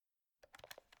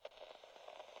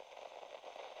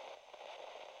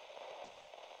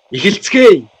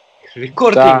Эхэлцгээе.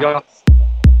 Рекординг яа.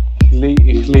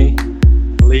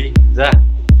 Эхлэе. За.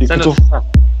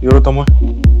 Юу том уу?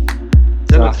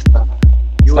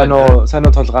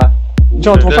 Санаа толгой.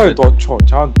 Жоо толгой дуудчих.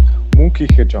 Чаад мөнх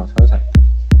хийхээр жоо сайн.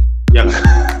 Яг.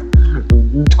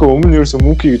 Үнэхээр өмнө ерөөсө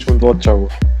мөнх гэж хүн дуудчихаагүй.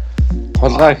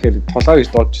 Толгой гэхээр толгой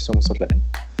гэж дуудчихсан хүмүүс бол байна.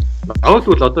 Аваад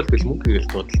одоо л гэл мөнх гэж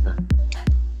дуудлаа.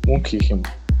 Мөнх хийх юм.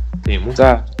 Тийм үү.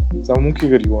 За мөнх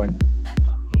хийгээр юу байна?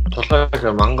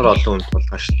 Толгойг мангар олон хүн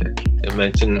тулгаа штэ. Тэгээ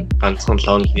маань чин ганцхан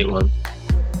лаун нэг маань.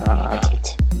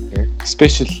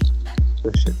 Special.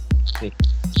 Special.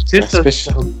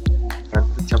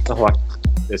 Чамтай хуваалцах.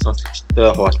 Тэгээ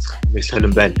сонсогчтой хуваалцах нэг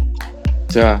сонирн байна.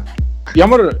 За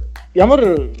ямар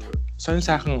сонир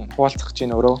сайхан хуваалцах гэж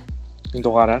байна өөрөө энэ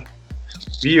дугаараар.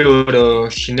 Би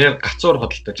өөрөө шинээр гацуур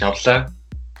хөдөлтөж авлаа.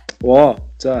 Оо.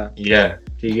 За. Яа.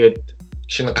 Тэгээд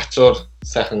шинэ гацуур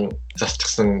сайхан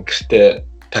засчихсан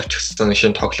гэртээ тавьчихсан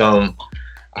шинэ тоглоом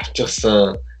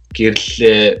авчихсан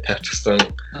гэрлээ тавьчихсан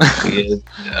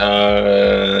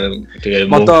тэгээд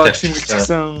модоо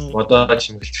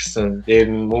чимгэлчихсэн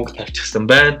дээр нь мөнгө тавьчихсан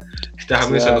байна. Гэтэ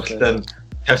хамгийн сонирхолтой нь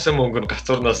тавьсан мөнгө нь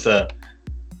гацуурнаас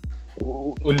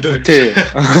өндөр.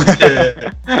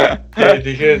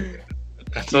 Тэгээд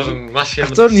гацуур нь маш юм.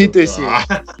 Гацуур нь хэд байсан?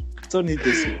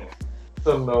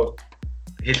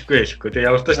 Хэлэхгүй. Тэгээ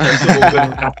ямар ч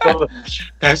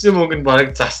тавьсан мөнгө нь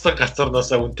бараг засдаг гацуурнаас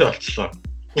үнэтэй болчихлоо.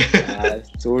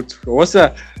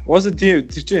 Зүгээр. Уусаа тийм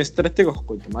тэр чинь стратеги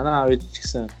байхгүй. Манай аав ч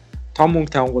гэсэн том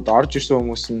мөнгө тавингууд орж ирсэн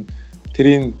хүмүүс нь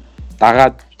тэрийг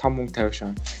дагаад том мөнгө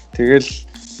тавьшаа. Тэгэл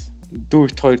дүү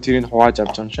их хоёр тэрийг хувааж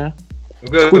авч байгаа юм шээ.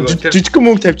 Жижиг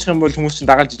мөнгө тавьчих юм бол хүмүүс чинь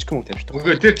дагаад жижиг мөнгө тавьчихдаг.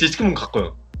 Үгүй тэр жижиг мөнгө байхгүй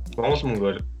юу? Монгол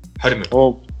мөнгөөр 20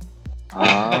 мянга.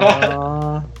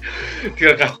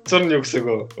 Тэгээ гацуур нь юу гэсэн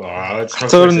үг?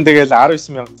 Гацуур нь тэгэл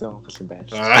 19 мянга төгрөг юм байна.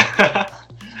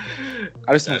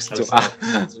 19 мянга.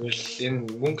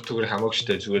 Энэ мөнгө төгрөг хамаагүй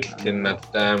штэ зүгээр л тэр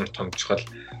надад амар том чухал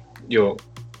юу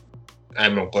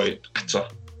амар гоё гацуур.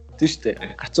 Тийм штэ.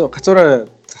 Гацуураа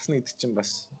засна гэдэг чинь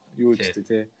бас юу гэдэг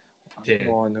те.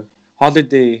 Нэг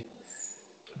holiday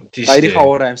баярын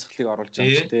хавар амьсгалыг оруулж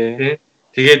байгаа юм штэ.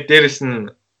 Тэгээд дээрэс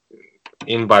нь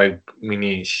энэ баг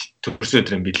миний төрсөн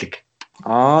өдрийн бэлэг.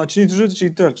 Чиний төрсөн өдөр чи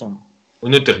хэдэн болж байгаа юм?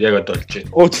 Өнөөдөр яг одоо болж байна.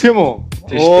 Оо тийм үү?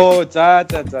 Оо за.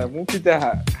 Мөнхөдөө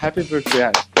happy birthday.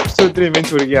 Төрсөн өдрийн минь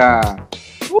хүргье.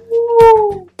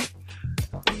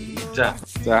 За.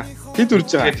 Хэд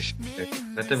үрж байгаа?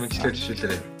 Надад мэнчлээ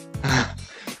төшүүлээрэй.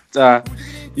 За,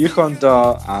 эх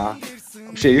хондоо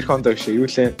юу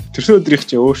лээ? Төрсөн өдрийнх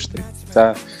чи өө штэ.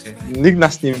 За, нэг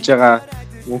нас нэмж байгаа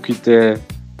мөнхөдөө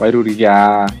баяр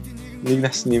хүргье. Нэг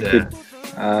нас нэмэхэд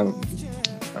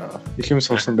их юм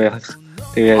сурсан байх.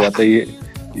 Тэгээд одоо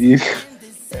их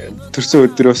төрсөн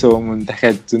өдрөөс өмнө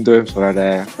дахиад зөндөө юм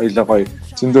сураарай. Хоёлоо гоё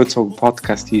зөндөө цуг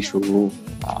подкаст хийшүү.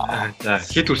 За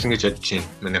хэд хүрсэн гэж бодож байна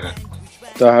манайгаа.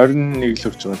 Одоо 21 л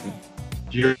хүрч байгаа.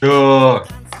 Ёо.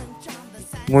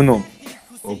 Мөн үү?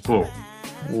 Үгүй.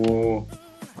 Оо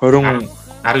 19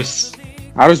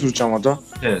 хүрч байгаа юм одоо?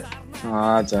 Тийм.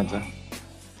 За.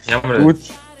 Ямар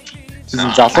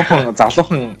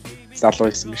залуухан залуу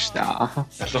байсан гэж та.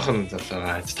 Залуухан.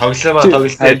 Тоглоомоо.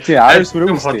 Тийм, 19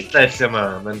 хүрээгүй хотлаа хэлсэн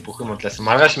маань бүх юм бодлоос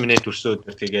маргааш миний төрсөн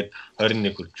өдөр тэгээд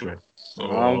 21 хүрч байна.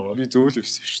 Би зөвл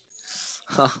өссөн шүү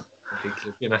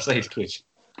дээ. Би насаа хэлтгээж.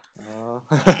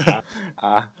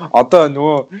 Одоо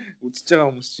нөгөө үзэж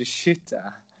байгаа хүмүүс чи shit.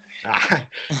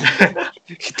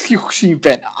 Хитрхи хөшин юм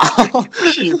байна.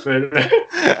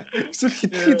 Эсвэл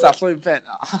хитрхи залуу юм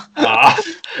байна.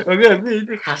 Окей, би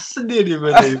энийг хассан дээр юм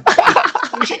байна.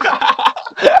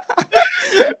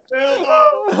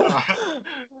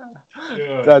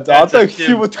 За одоо их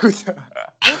юм утгүй.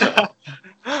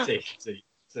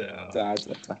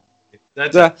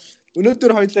 За.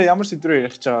 Өнөөдөр хоёлаа ямар сэдвээр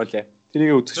ярих гэж байгаа вэ?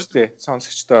 Тэрийг үзэгчтэй,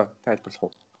 сонсогчтой тайлбарлах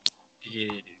уу?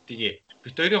 Тэгээ.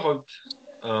 Бид хоёрын хувьд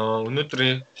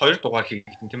өнөөдрийн 2 дугаар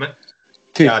хийгдэн тийм ээ.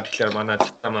 Яа тэгэхээр манай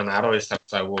маань 12 сар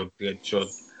заагүй тэгээд шууд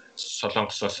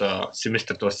Солонгосоос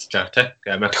семестр дуусч байгаа тийм.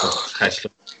 Тэгээ Америкт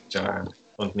ажиллаж байгаа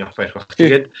ондны аффайр баг.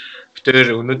 Тэгээд бид хоёр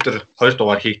өнөөдөр 2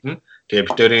 дугаар хийгдэн. Тэгээ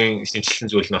бид хоёрын шинжилсэн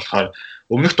зүйл нь болохоор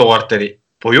өмнөх дугаар дээр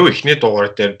буюу эхний дугаар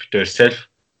дээр бид хоёр self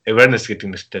awareness гэдэг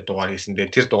нэртэй дугаар хийсэн.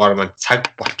 Тэгээ тэр дугаар маань цаг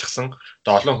болчихсон.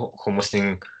 Одоо олон хүмүүс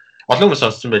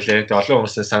сонссон байлээ. Тэгээ олон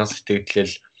хүмүүсийн санал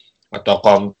сэтгэлдэл одоо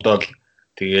гомдол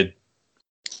тэгээд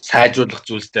сайжруулах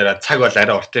зүйлс дээр цаг бол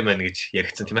арай урт юм байна гэж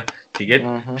яригдсан тийм ээ. Тэгээд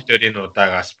бид энэ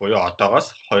удаагаас буюу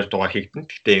одоогоос 2 дугаар хийгдэн.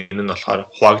 Гэхдээ энэ нь болохоор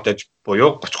хуваагдаж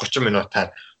буюу 30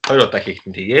 минутаар 2 удаа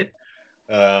хийгдэн. Тэгээд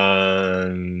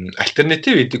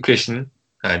alternative education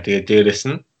тэгээд дээрэс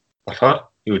нь болохоор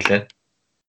юу лээ?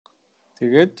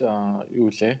 Тэгээд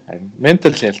юу лээ? Mental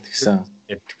health гэсэн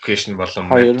education болон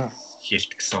хоёр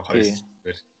health гэсэн хоёр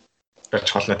зүгээр барьж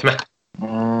холно тийм ээ.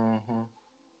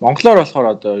 Монголоор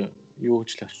болохоор одоо юу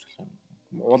гэж хэлэх вэ?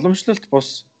 Уламжлалт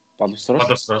бус боловсрол.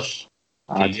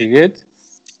 Тэгээд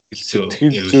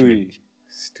сэтгэл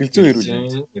зүйн эрүүл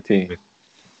мэнд.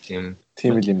 Тийм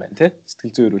л юм байна тий.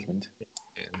 Сэтгэл зүйн эрүүл мэнд.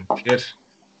 Тэгэхээр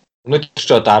өнөөдөр ч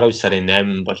одоо 12 сарын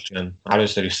 8 болж байна. 12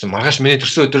 сарын 9 маргааш миний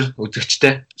төрсөн өдөр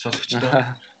үзэгчтэй, сонсогчтой.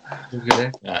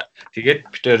 Тэгээд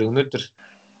бид өнөөдөр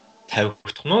 50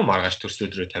 дахь нь маргааш төрсөн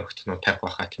өдрөө 50 дахь нь 50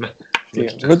 байхаа тийм ээ.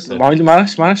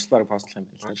 Маргааш баг постлох юм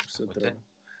байна төрсөн өдрөө.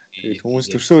 Тэгээд хүмүүс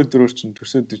төрсөн өдрөөр чинь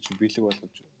төрсөн өдөр чинь бэлэг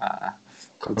болгож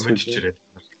коммент хийрээд.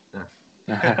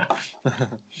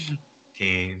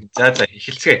 Тийм. За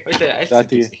эхэлцгээе. Хоёлаа аль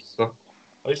сэдвийг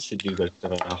хоёр сэдвийг барьж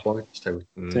байгаа. Хуваагдаж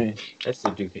тавигдана. Аль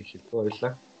сэдвийг хэлэхгүй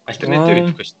байлаа. Альтернатив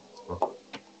хэлэх гэж байна.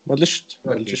 Болно шүү.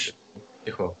 Болж шүү.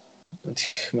 Их үү.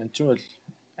 Мань ч бол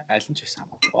аль нь ч байсан.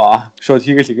 Шууд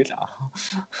хийгээл.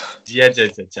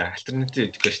 За. Альтернатив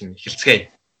education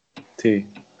хэлцгээе. Тий.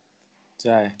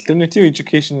 За, alternative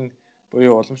education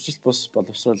буюу уламжлалт бус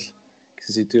боловсрол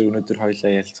гэсэн сэдвээр өнөөдөр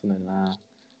хоёлаа ярилцах нь байна.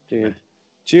 Тэгээд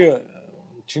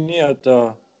чиний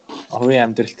одоо хувийн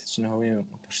амьдралд чинь хувийн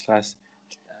туршлагаас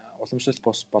уламжлалт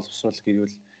бус боловсрол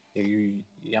гэвэл яг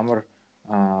ямар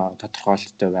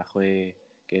тодорхойлолттой байх вэ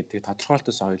гэдэг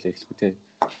тодорхойлолтоос хоёлаа эхлэх үү те.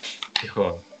 Их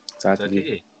үү. За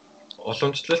тэгээд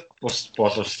уламжлалт бус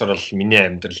боловсрол миний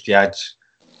амьдралд яаж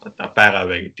одоо байгаа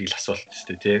вэ гэдэг л асуулт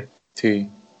шүү дээ тий.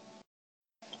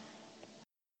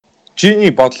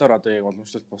 Чиний бодлоор одоо яг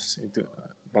уламжлалт бус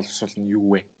боловсрол нь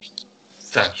юу вэ?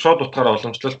 За шууд утгаараа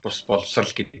уламжлалт бус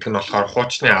боловсрол гэдэг нь болохоор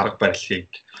хуучны арга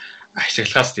барилыг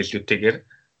ашиглахаас илүүтэйгээр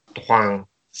тухайн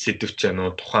сэдвч юм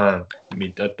уу тухайн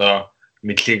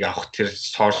мэдлийг авах тэр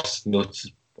source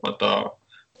нөөц одоо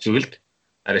зүйлд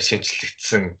арай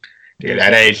шинжлэгдсэн тэгээд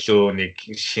арай илүү нэг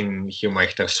шинэ хэм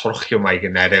маягтай сурах хэм маяг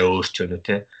нь арай өөрчлөнө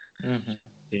тий.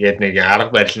 Тэгээд нэг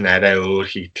арга барил нь арай өөр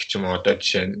хийгдэх ч юм уу одоо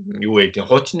жишээ нь юу гэдэг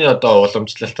хуучны одоо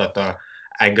уламжлалт одоо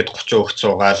ангид 30 хүүхд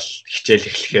суугаал хичээл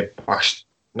эхлэхэд багш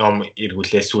ном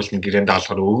эргүүлээ сүүл нь гэрээнд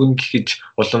даалгавар өгнө гэхэж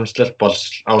уламжлалт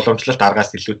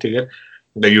аргаас илүүтэйгээр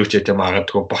одоо юу ч гэдэг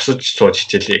магадгүй босож сууж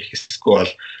хичээлээ хийхгүй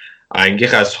бол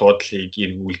ангийнхаа суудлыг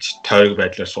эргүүлж тойрог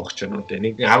байдлаар суух ч юм уу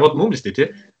нэг аргууд мөн биз дээ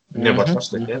тий. Нэг бодлооч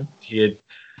тий. Тэгээд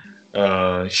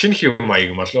шинэ хэм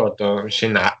маяг болоо одоо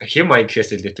шинэ хэм маяг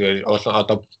гэхээс илүүтэйгээр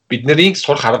одоо бидний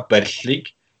сурах арга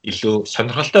барилыг илүү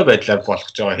сонирхолтой байдлаар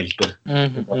болгож байгаа хэлбэр.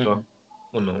 Одоо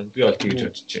мөн би бол тэгж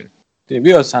бодож байна. Тэгээ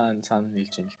би бол санаа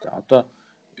нийлж байна л да. Одоо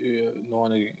нөгөө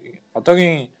нэг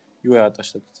одоогийн юу яагаад байгаа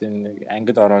шүү дээ. Нэг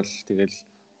ангид ороод тэгэл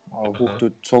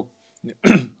хүүхдүүд цуг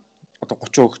одоо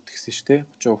 30 хүүхд гэсэн шүү дээ.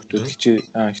 30 хүүхдүүд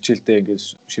хичээлдээ ингээд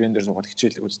ширээн дээр суугаад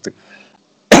хичээл үздэг.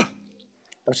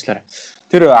 Уучлаарай.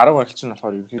 Тэр арга барил чинь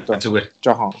болохоор ерөөдөө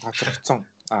жоохон хацрагцсан.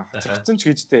 Хацрагцсан ч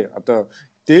гэжтэй. Одоо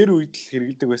дээр үед л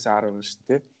хэрэгэлдэг байсан арга байна шүү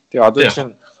дээ. Тэгээ одоо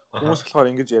чинь хүмүүс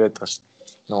болохоор ингэж яриад байгаа шүү дээ.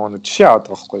 Нөгөө нэг жишээ аваад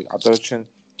байгаа байхгүй. Одоо чинь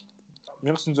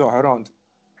 1920 онд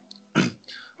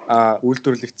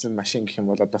үйлдвэрлэгдсэн машин гэх юм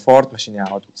бол одоо Ford машины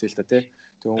аваад үзээ л та тий.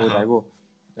 Тэгвэл айгүй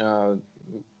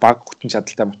баг хүчин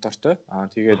чадалтай мотортой.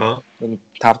 Тэгээд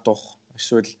 5 дух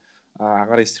эсвэл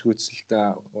агаар эсэргүүцэлд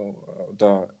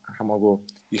одоо хамаагүй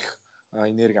их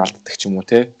энерги алддаг ч юм уу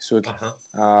тий. Эсвэл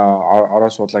ороо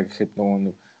суулаа гэхэд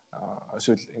нөгөө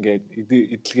эсвэл ингээд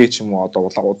эдлэгээ ч юм уу одоо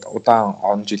удаан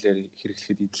он жилээр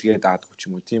хэрэглэхэд эдлэгээ даадаг ч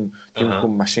юм уу. Тийм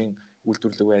хүн машин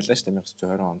үйлдвэрлэг байлаа шүү дээ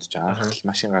 1920 онд ч анх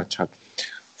машин гарч чад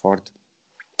Ford.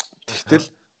 Гэтэл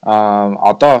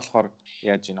одоо болохоор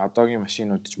яаж ийн одоогийн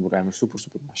машинууд ч бүр амар супер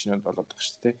машинууд болоод байгаа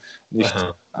шүү дээ. Нэг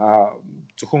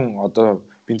зөвхөн одоо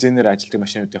бензинээр ажилладаг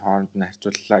машинуудын хооронд нь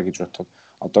харьцууллаа гэж бодоход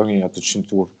одоогийн одоо жишээ нь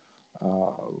зүгээр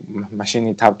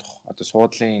машины 5 дахь одоо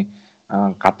суудлын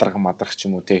гадарга мадрах ч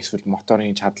юм уу те эсвэл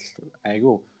моторын чадал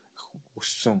айгүй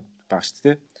өссөн байгаа шүү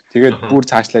дээ. Тэгээд бүр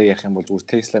цаашлаа ярих юм бол зүгээр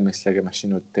Tesla Mesla-гийн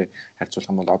машинуудтай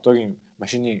харьцуулах юм бол одоогийн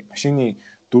машины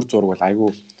дүр зураг бол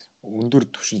айгүй өндөр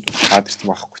түвшинд гадарсан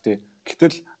байхгүй те.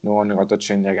 Гэтэл нөгөө нэг одоо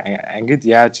жишээ нь яг ангид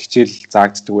яаж хичээл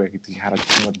заагддаг вэ гэдгийг хараад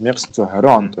бол 1920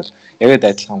 онд бол яг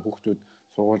адилхан хүүхдүүд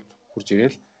сургуульд хурж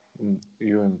ирээл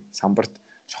юу юм самбарт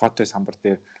шохоотой самбар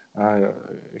дээр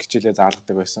хичээлээ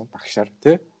заалгадаг байсан багшаар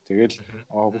тий. Тэгэл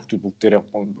хүүхдүүд бүгдээрээ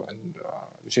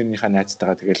жишээнийхээ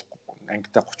найзтайгаа тэгэл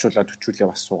ангидаа 30-уулаад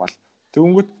 40-уулаа бас суугаал.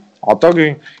 Тэгэнгүүт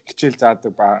одоогийн хичээл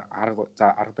заадаг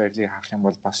арга барилыг харах юм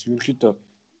бол бас ерөөхдөө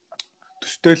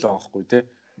төстэй л байгаа хгүй тий.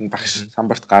 Багш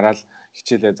самбарт гараад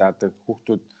хичээлээ заадаг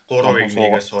хүүхдүүд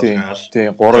 3-1-ээс суулгаал. Тий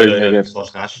 3-1-ээс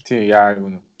суулгаал. Тий яа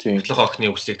юу тий. Хөтлөх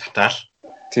охины үсийг татаал.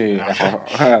 тий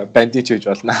бандич гэж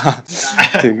болно.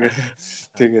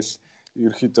 Тэгэл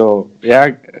ерөөхдөө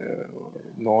яг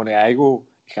нууны айгу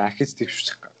их ахиж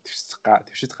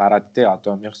твшиж гараад тий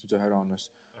одоо 1920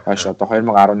 оноос хойш одоо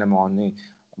 2018 оны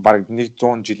бараг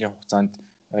 100 жилийн хугацаанд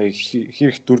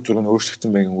хэрэг дүр зураг нь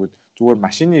өөрчлөгдсөн байнгут зүгээр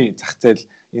машины зах зээл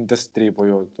индастри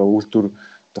буюу одоо үйлдвэр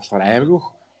болохоор аймаг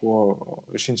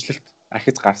их шинжилэлт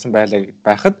ахиж гарсан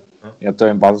байхад одоо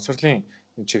энэ боловсролын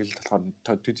чиглэлд болохоор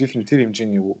төдийлөн тэр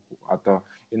хэмжээний одоо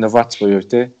инновац буюу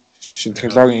тий шинэ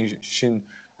технологийн шинэ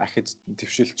ахиж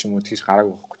дэвшил ч юм уу тэгж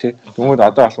гараагүй байхгүй тий. Тэгмээд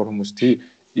одоо болохоор хүмүүс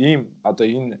ийм одоо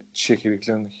энэ жишээ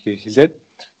хэрэглэн хэлээд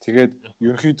тэгээд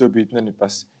ерөнхийдөө бид нар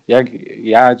бас яг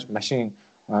яаж машин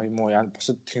юм уу яа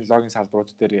бусад технологийн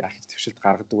салбарууд дээр ахиж дэвшилт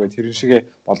гаргадаг вэ? Тэр шигээ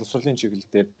боловсролын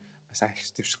чиглэл дээр бас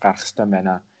ахиж дэвшил гаргах хэрэгтэй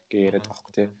байна гэж яриад байгаа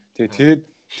байхгүй тий. Тэгээд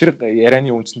тэр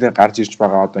ярианы үндсэндээ гарч ирж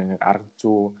байгаа одоо энэ арга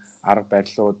зүй, арга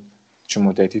барилууд ч юм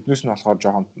уу тэднээс нь болохоор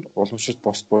жоохон уламжлалт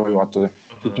бус буюу одоо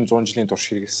хэдэн 100 жилийн турш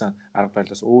хэрэгэлсэн арга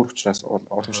барилаас өөр учраас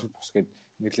уламжлалт бус гэд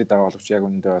нэрлэдэг байгаа боловч яг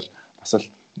үүндээ бол бас л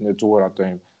зүгээр одоо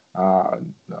юм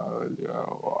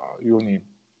юуны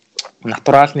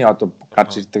натуралны одоо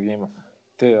гарч ирдэг юм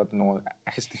тий одоо нөгөө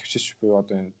ахиж дэвшиж буюу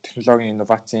одоо энэ технологийн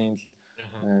инновацийн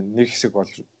нэг хэсэг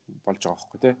болж байгаа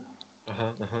байхгүй тий.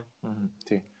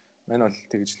 Тий. Мань бол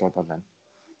тэгж л бодоод байна.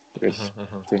 Тэгэл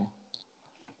тий.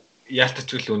 Яалтч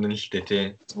л үнэн л дээ тий.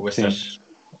 Угаасаа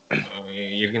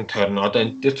эргэн тойрно. Одоо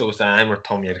энэ дээр ч угаасаа амар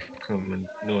том ярих юм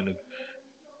нөө нэг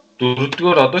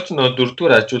дөрөвдүгээр одоо ч нөө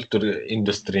дөрөвдүгээр аж үйлдвэр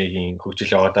индустригийн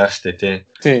хөгжил яваад байгаа шүү дээ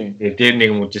тий. Дээр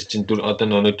нэг юм үжис чинь одоо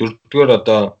нөө дөрөвдүгээр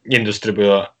одоо индустри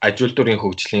буюу аж үйлдвэрийн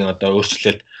хөгжлийн одоо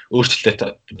өөрчлөлт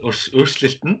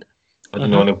нь одоо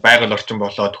нөө байгаль орчин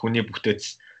болоод хүний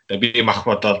бүтээц би мах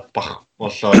бодоод бах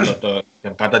болоод одоо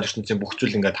гадаад ертөнцийн бүх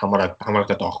зүйл ингээд хамаардаг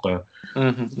байгаа байхгүй юу.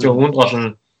 Тэгээ үүнд гол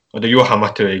нь одоо юу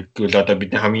хамаатай вэ гэвэл одоо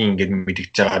бидний хамгийн ингээд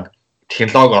мэдгэж байгаа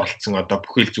технологи оролцсон одоо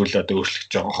бүхэл зүйл одоо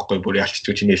өөрчлөгдөж байгаа байхгүй юу. Бүр ялчч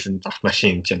чинээсэн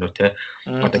автомашин юм чинь үү те.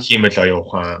 Одоо хиймэл оюу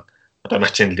ухаан одоо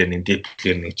машин дээр нэг deep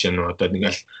learning чинь үү одоо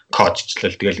ингээл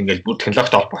кодчлал тэгэл ингээл бүр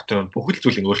технологитой холбоотой бүхэл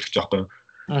зүйл ингээд өөрчлөгдөж байгаа байхгүй юу.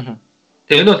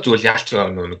 Тэгээ энэ бол зүйл ялч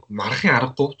байгаа нэг маргахын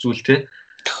аргагүй зүйл те.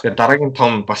 Тэгээ дараагийн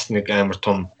том бас нэг амар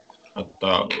том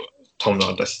одоо том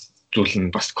одоо зүйл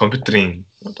нь бас компьютерийн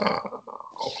одоо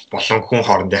болон хүн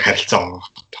хоорондын харилцаа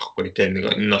байхгүй тийм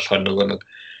нэг энэ болохоор нөгөө нэг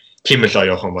химэл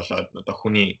оюухан болоод одоо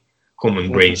хүний human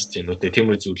brains тийм үү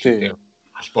тийм зүйлтэй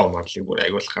албаа марлыг бүр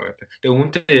аягуулах хараад. Тэгээ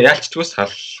үүнтэй яалчдгүйс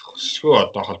халшгүй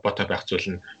одоо холбоотой байх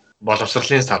зүйл нь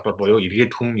боловсролын салбар буюу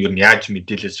эргээд хүн ер нь яаж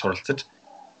мэдээлэл суралцаж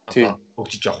одоо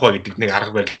хөгжиж явах вэ гэдэг нэг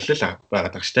арга барил л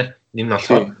байгаад байгаа шүү дээ. Энэ нь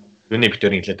болохоор юуны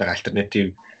битүүрийн хэлээд байгаа альтернатив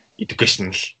education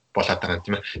болоод байгаа юм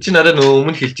тийм ээ. Чи надад нөгөө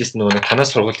өмнө хэлжсэн нөгөө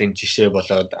танаас сургуулийн жишээ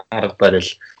болоод арга барил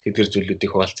тэдгэр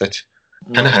зүйлүүдийг хуваалцаач.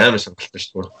 Танай амар сонголттой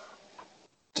шүү дээ.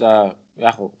 За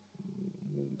яг уу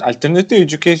alternative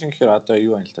education гэхээр одоо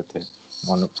юу байна л та тийм.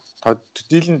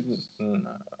 Төдийлөн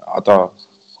одоо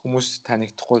хүмүүс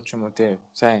танигдахгүй ч юм уу тийм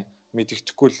сайн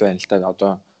мэдгэхгүй л байна л та.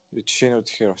 Одоо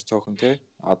жишээнүүд гэхээр бас цөөхөн тийм.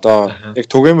 Одоо яг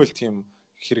түгээмэл тийм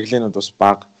хэрэглээнүүд бас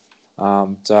бага.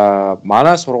 За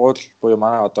манай сургууль буюу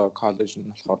манай одоо коллеж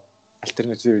нь болохоор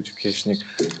alternative education-ыг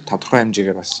тодорхой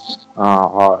хэмжээгээр бас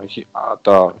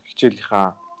одоо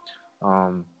хичээлийнхаа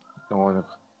нөгөө нэг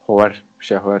хуваар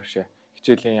бишээ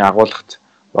хичээлийн агуулгад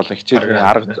болон хичээлийн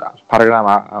арга програм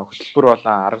хөтөлбөр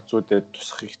болон арга зүйдэд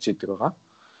тусах хичээдэг байгаа.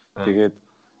 Тэгээд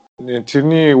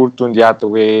тэрний үр дүнд яадаг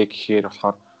вэ гэхээр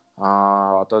болохоор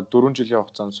одоо 4 жилийн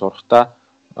хугацаанд сурахдаа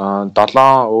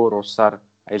 7 өөр улсаар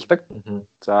аялдаг.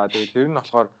 За тэгээд тэр нь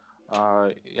болохоор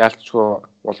яалтчгүй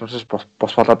уламжлалт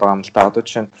бос болоод байгаа юм л да. Одоо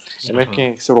жишээ нь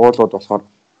Америкийн их сургуулиуд болохоор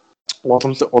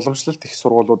уламжлалт их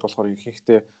сургуулиуд болохоор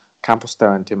ихэнхдээ кампустай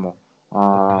байна тийм үү.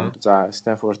 За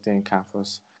Стэнфордын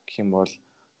кампус гэх юм бол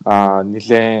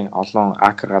нэлээд олон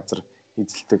акр газар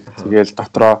эзэлдэг. Тэгээл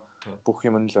дотроо бүх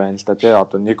юм л байна л да. Тэгээ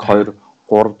одоо 1 2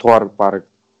 3 дугаар баг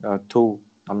төв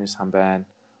намын сан байна.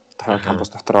 Кампус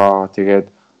дотроо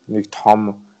тэгээд нэг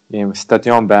том ийм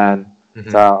стадион байна.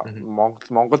 За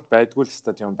Монголд байдгүй л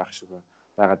стадион байх шиг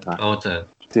байгаад байгаа.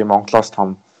 Тийм Монголоос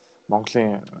том,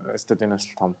 Монголын стадионоос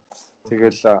том.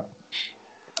 Тэгэл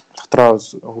дотроо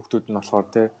хүүхдүүд нь болохоор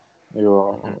тий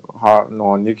юу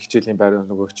нөгөө нэг хичээлийн байр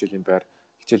нөгөө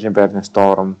хичээлийн байрнаас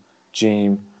доором,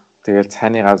 жим, тэгэл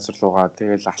цайны газар руугаа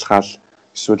тэгэл алхаал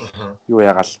эсвэл юу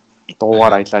ягаал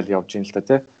дуугаар аялал явж ийн л та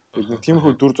тий. Бид тийм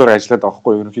хөө дүр зураг ажиллаад байгаа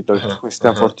хгүй ерөнхийдөө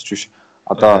Стэнфорд ч биш.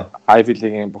 Одоо Ivy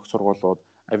League-ийн бүх сургуулиуд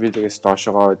Ivy League-с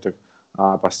доошогоо байдаг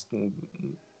бас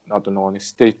одоо нөгөө нэг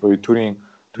state буюу төрийн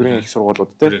их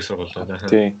сургуулиуд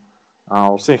тий.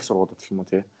 Улсын их сургуулиуд гэх юм уу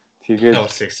тий. Тэгээд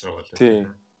улсын их сургуулиуд. Тий.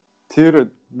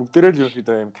 Тэр бүгдээрээ л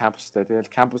ерөнхийдөө юм кампустай.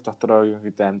 Тэгэл кампус дотроо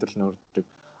ерөнхийдөө амьдрал нь өрдөг.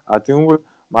 Тэгвэл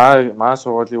маа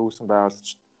сургуулийн үүсгэн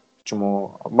байгуулагч ч юм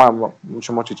уу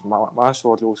маа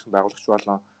сургуулийн үүсгэн байгуулагч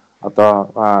болон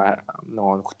одоо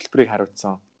нөгөө хөтөлбөрийг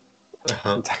хариуцсан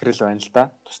захирал байна л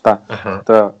да. Тусдаа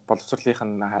одоо боловсролынх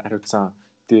нь хариуцсан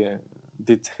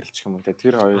дэд захиралч юм уу.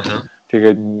 Тэр хоёр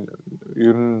тэгээд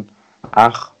ер нь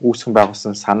анх үүсгэн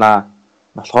байгуулсан санаа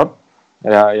болохоор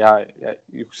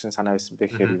юу гэсэн санаа байсан бэ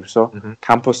гэхээр ерөөсөө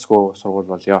кампусгүй сургууль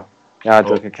болёо.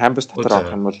 Яагаад гэвэл кампус дотор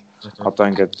авах юм бол одоо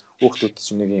ингээд хүүхдүүд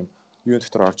чинь нэг юм юу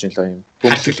дотор орж ин л юм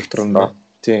бөмбөлөг дотор нь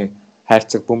тийм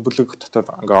хайрцаг бөмбөлөг дотор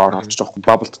ингээд орж байгаа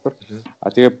бабл дотор.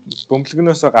 Тэгээ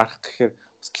бөмбөлгнөөсөө гарах гэхээр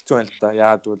бас хэцүү байна л да.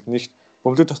 Яагаад гэвэл нэг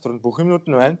бөмбөлөг дотор нь бүх юмнууд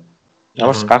нь байна.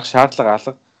 Ямар ч гарах шаардлага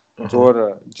алга. Зүгээр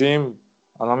жим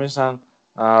номын сан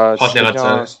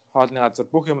хоолны газар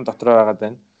бүх юм дотор байгаад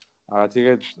байна.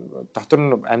 Тэгээд дотор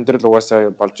нь амьдрал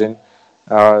угаасаа болж байна.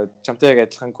 Чамтай яг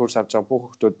адилхан курс авч байгаа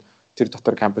бүх хүмүүс тэр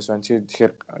дотор кампус байна.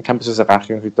 Тэгэхээр кампусаас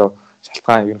гарах ерөнхийдөө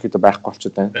шалтгаан ерөнхийдөө байхгүй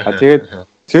болчиход байна. Тэгээд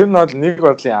тэр нь бол нэг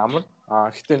бодлын амар.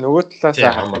 Гэхдээ нөгөө талаас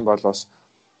харах юм бол бас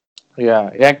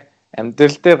яг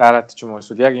амьдрал дээр гараад ч юм уу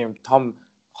эсвэл яг юм том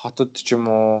хотод ч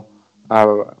юм уу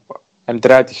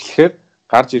амьдраад эхлэхээр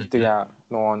гарч ирдэг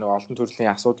нөгөө олон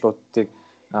төрлийн асуудлуудыг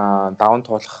даван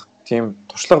туулах тийм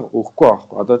туршлага өгөхгүй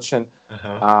байхгүй. Одоо жишээ нь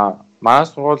манай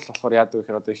сургууль болохоор яадаг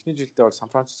гэхээр одоо эхний жилдээ бол Сан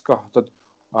Франциско хотод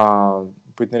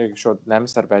бид нарыг шууд 8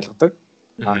 сар байлгадаг.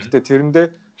 Гэхдээ тэрэндээ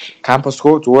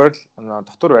кампусгүй зүгээр л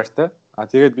дотор байртай.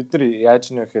 Тэгээд бид нар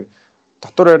яаж нэ гэхээр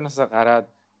дотор байрнаасаа гараад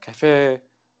кафе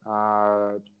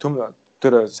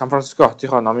тэр Сан Франциско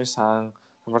хотынхоо номын сан,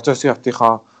 Сан Франциско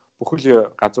хотынхоо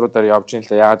бүхэл газруудаар явж ийн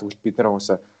л яагаад гэвэл бид нар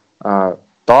уусаа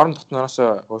доорн дотноос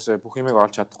уусаа бүх юмыг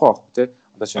олж чадахгүй байхгүй тий.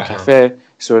 Одоо чинь кафе,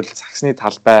 эсвэл цагсны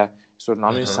талбай, эсвэл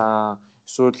номын сан,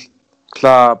 эсвэл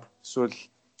клуб, эсвэл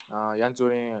янз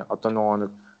бүрийн одоо нөгөө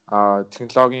нэг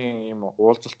технологийн юм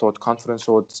уулзалтууд,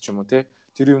 конференсууд ч юм уу тий.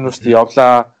 Тэр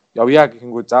юмнуудад явъя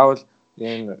гэхингүү заавал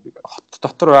энэ хот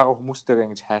дотор байгаа хүмүүстэйгээ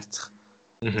ингэж хайрцах.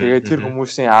 Тэгээд тэр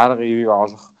хүмүүсийн арга ивийг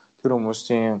олох, тэр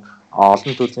хүмүүсийн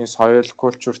олон төрлийн соёл,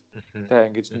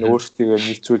 культуртай ингэж өөрсдийгөө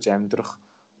нийлцүүлж амьдрах.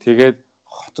 Тэгээд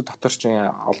хотод дотор ч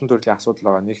олон төрлийн асуудал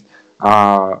байгаа. Нэг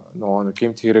нөгөө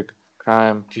гэмт хэрэг,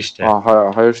 crime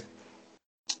хоёр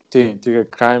тийм тэгээд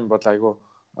crime бол айгүй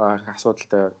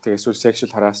асуудалтай. Тэгээд эсвэл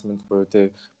sexual harassment буюу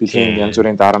тэгээд бэлгийн янз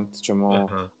бүрийн дарамт ч юм уу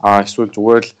эсвэл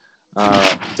зүгээр л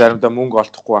заримдаа мөнгө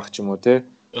олдохгүй байх ч юм уу тий.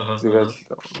 Тэгээд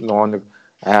нөгөө нэг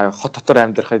хот дотор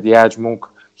амьдрахад яаж мөнгө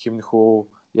хэмнэх үү,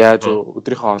 яаж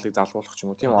өдрийнхөө хоолыг залгуулах ч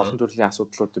юм уу тийм олон төрлийн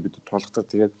асуудлуудад бид тулгардаг.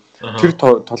 Тэгээд тэр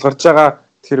тулгарч байгаа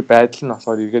тэр байдал нь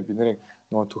болохоор эргээд бид нарыг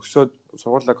нөгөө төгсөөд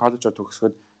сургуулаа коллежоо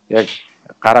төгсгöd яг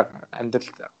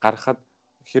амьдралд гаргахад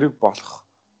хэрэг болох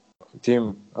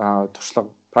тийм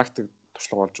туршлага практик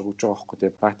туршлага болж өгч байгаа байхгүй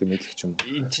тийм практик мэдлэг ч юм уу.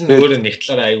 Энэ чинь өөрөө нэг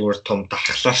талаараа аюур том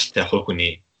дархлаа штэ хувь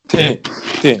хүний. Тийм.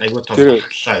 Аюур том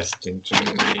дархлаа тийм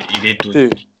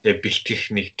ирээдүйд бэлтгэх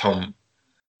нэг том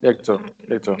яг зөв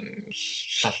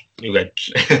шал юугаад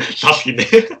шал гинэ.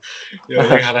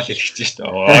 Яг хараад хэлчихэж штэ.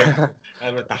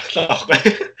 Амар дархлаа байхгүй.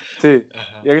 Тий.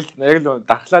 Яг л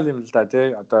дархлаа юм л да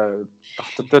тий. Одоо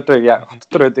хотод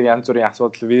байдаг янз бүрийн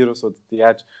асуудал, вирусууд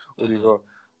яаж өөрийгөө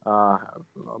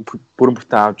бүрэн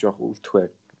бүтэн авч явах үлдэх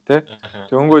вэ тий.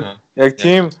 Тэгэнгүүт яг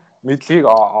тийм мэдлэгийг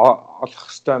олох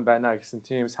хэрэгтэй байна гэсэн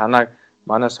тийм санааг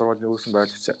манай сургуулийн үүсгэн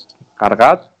байгуулагч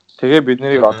гаргаад тэгээ бид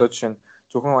нарыг одоо жишээ нь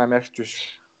зөвхөн Америкч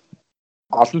биш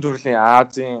олон төрлийн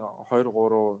Азийн 2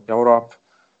 3 Европ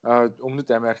өмнөд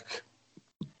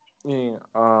Америкийн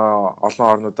олон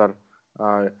орнуудаар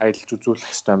аялж үзүүлэх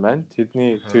хэрэгтэй байна.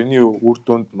 Тэрний үр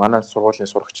дүнд манай сургуулийн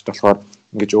сурагчид болохоор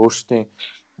ингэж өөрсдийн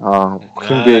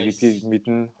хэмбэ гэдгийг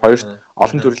мэднэ. Хоёрт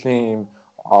олон төрлийн юм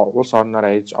улс орноор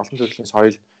аялж олон төрлийн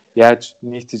соёл яаж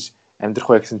нийтж амьдрах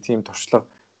вэ гэсэн тийм туршлага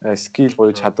скил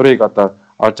буюу чадварыг одоо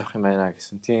олж авах юм байна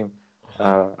гэсэн тийм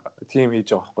хийж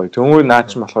байгаа байхгүй. Тэнгүүр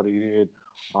наач нь болохоор ирээд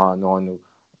нөгөө нэг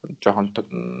жоохон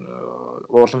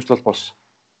уламжлал бус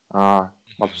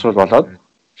боловсрол болоод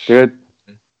тэгээд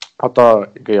одоо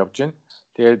ингэ явж байна.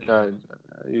 Тэгээд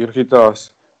ерөнхийдөө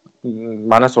бас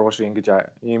манай сургууль шиг ингэж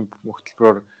ийм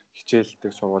хөтөлбөрөөр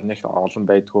хичээлдэг сургууль нэг олон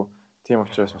байдгүй. Тийм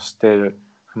учраас бас тэр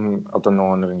одоо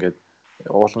нөгөө нэг ингэ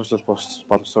уламжлал бус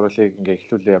боловсролыг ингэ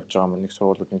эхлүүлээ явж байгаа юм. Нэг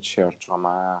сургуулиудын жишээ болж байгаа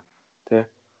маа.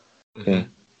 Тийм.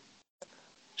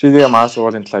 Чиний манай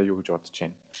сургуулийн талаар юу гэж бодож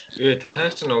байна?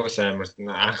 Таач нугас амар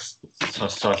анх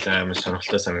сонсоод амар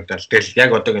сонирхолтой санагдал. Тэгэл яг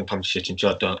одоогийн том жишээ чинь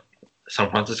одоо Сан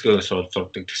Францискогийн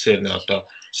сурдаг. Тэгсээр нэг одоо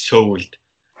Сөүлд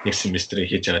нэг семестрийг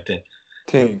хийж байгаа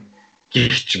тийм.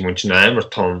 Гэрч юм чинь амар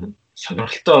том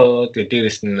сонирхолтой. Тэгээ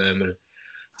дээрэс нь амар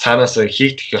цаанаас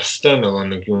хийгдэх ёстой нөгөө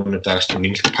нэг юунууд байгаач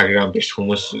нэмэлт програм биш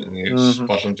хүмүүс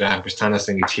боломж авах биш цаанаас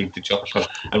ингэж хийгдэж явах болохоор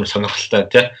амар сонирхолтой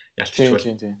тий ялцчихвал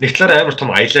нэг талаараа амар том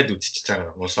аялаад үзчихэж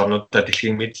байгаа улс орнуудаа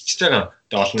дэлхийг мэдчихэж байгаа.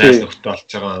 Тэгээ олон найз нөхдөд болж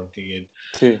байгаа. Тэгээд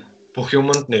бүх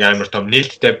юмд нэг амар том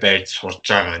нээлттэй байж сурж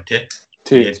байгаа тий.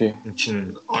 Тэгээд эн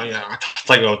чин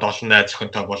цаг яваад олон найз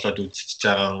зөвхөнтэй болоод үзчихэж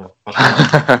байгаа.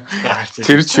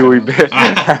 Тэр чи юу юм бэ?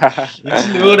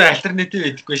 Энэ өөр альтернатив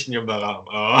идэхгүй шин юм байгаа.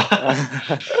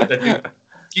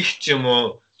 Гих ч юм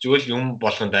уу зөвл юм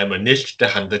болгонд амар нээлттэй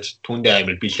хандаж түүндээ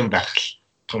амар бэлэн байх л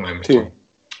том амар том.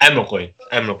 Амар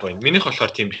гоё. Минийх болохоор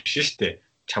тийм биш шүү дээ.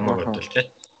 Чамаг бодвол тий.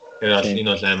 Тэгээд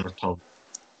энэ бол амар том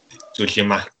зүйл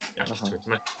юм аа. Ялч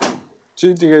үзмэ.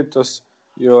 Чи тэгээд бас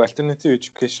юу альтернатив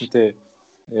educationтэй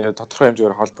тодорхой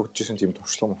хэмжээгээр холбогдож исэн тийм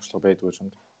туршлага байдгүй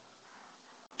юм.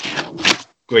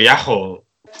 Гэхдээ яг уу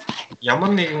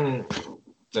ямар нэгэн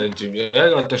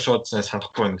яг одоо шууд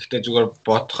санахгүй байна. Гэтэ зүгээр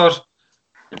бодохоор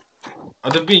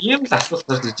одоо би ийм л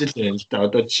асуултаар жижиг юм л да.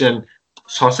 Одоо жишээ нь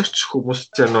сонсогч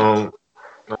хүмүүс ч нөө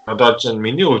одоо чинь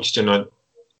миний өвч чинь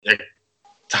яг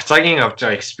цацаагийн авч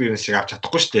байгаа experience-ийг авч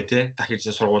чадахгүй шүү дээ тий. Дахиж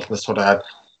чинь сургуулиас сураад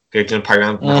тэгээд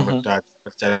програмд хамтдаа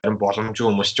зарим боломжгүй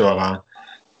хүмүүс ч байгаа.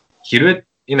 Хэрвээ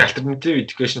энэ alternative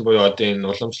education буюу одоо энэ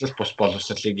уламжлалт бус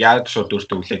боловсролыг яаж шууд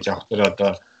өөртөө хүлээж авах тэр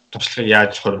одоо туршлагыг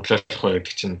яаж хуримтлуулах вэ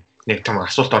гэдэг чинь нэг том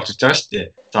асуулт олж иж байгаа шүү дээ.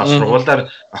 За сургуулиар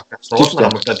сургууль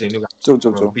хамтдаа энийг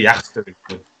би яах вэ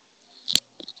гэдэг.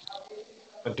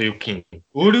 Одоо юу гин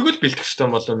өөрийгөө л бэлтгэх хэрэгтэй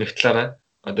болов нэг талаараа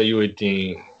одоо юу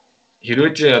гэдгийг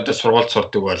хэрвээ одоо сургуульд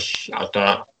сурдаг бол одоо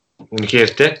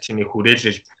үнэхээр те чиний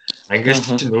хүрээлэл ангиас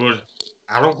чинь өөр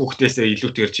 10 хүүхдээсээ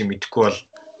илүүтэйгээр чи мэдэхгүй бол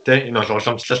те энэ бол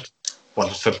уламжлалт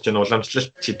боловсролж байна.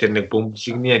 Уламжлалт чи тэр нэг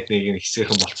бөмбөлөгний нэг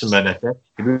хэсгийнхэн болцсон байна те.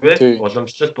 Хэрвээ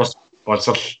уламжлалт бос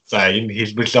болсол за энэ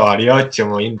хэлбэрлээ орё ч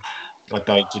юм уу энэ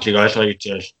одоо зүйлийг ойлгоё гэж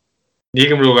ял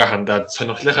нийгэм рүүгээ хандаад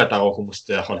сонирхлынхаа дагуу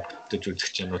хүмүүстэй холбогдож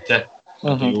үзэх юм уу те.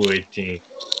 Юу гэдэг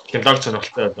технологи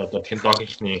сонирхолтой одоо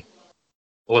технологийнхны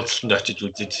уулзалтанд очиж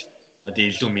үзэж одоо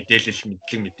илүү мэдээлэл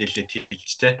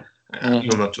хэлж те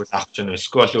юм зүйл авч яана.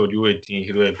 Эсвэл юу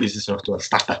гэдгийг хэрвээ бизнес нөхдөд бол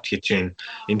стартап хийж байна.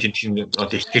 Энэ тийм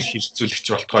одоо ихтгэл хилцүүлэгч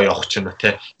болтгоо явах ч юм уу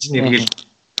те. Энэ нэг л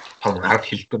том арга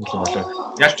хэлбэр юм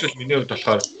болоо. Яг ч үл миний хувьд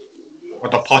болохоор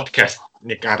одоо подкаст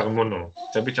нэг арга мөн үү.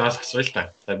 За би чамаас асууя л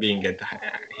та. За би ингээд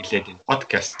хэлээд энэ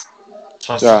подкаст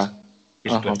сонсоо.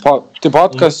 Тэгээ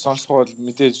подкаст сонсох бол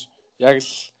мэдээж яг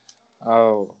л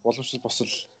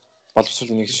уламжлалт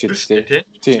боловсрол нэг шийдэлтэй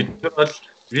тийм. Тэр бол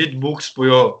read books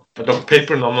буюу одоо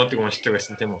paper номуудыг уншдаг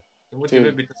байсан тийм үү.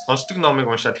 Тэгвэл бид сонсдог номыг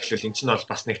уншаад эхлэвэл энэ чинь бол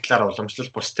бас нэг талаараа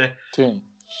уламжлалт бус тийм.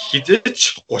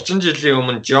 Хизээч 30 жилийн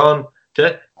өмнө Джон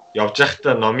те явж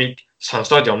байхдаа номыг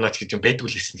сонсоод явнаач гэж юм байдгүй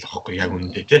л гэсэн л аахгүй яг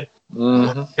үнэндээ те.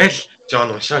 Тэгэл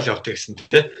Джон уншаал явдаг гэсэн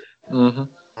те.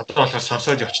 Одоо болохоор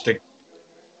сонсоод явцдаг.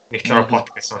 Нэг талаараа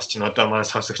подкаст сонсч байна. Одоо маань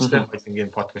сонсогчтой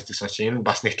ингийн подкастыг сонсч энэ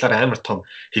бас нэг талаараа амар том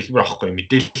хэлбэр аахгүй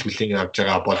мэдээлэл хүлээн авч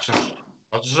байгаа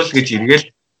боловсрол гэж эргээл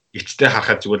эцтэй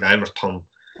харахад зүгээр амар том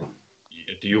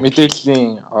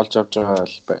мэдээллийн олж авч байгаа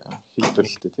хэлбэр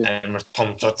л дээ тий. Амар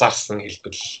том зузаарсан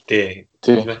хэлбэр л дээ.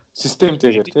 Тийм.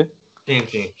 Системтэйгээр тий.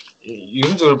 Тийм. Ер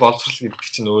нь зүгээр боловсрол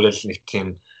гэдэг чинь өөрөө л нэг тийм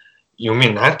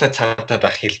юмын наата цаатай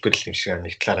байх хэлбэр л юм шиг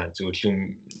нэг талаараа зүгээр юм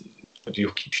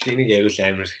юу гэхдээ нэг аюул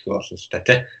амар их болно л та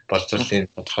тий.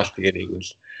 Боловсролын тодорхойлт гэгээр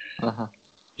игвэл.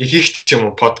 Ихийх ч юм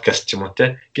уу подкаст ч юм уу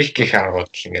тий. Гих аргууд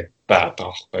л ингээд байгаа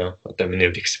байхгүй юу. Одоо миний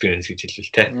experience гэж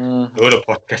хэлвэл тий. Өөрөө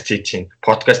подкаст хийж чинь.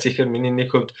 Подкаст хийхээр миний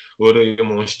нэг хувьд өөрөө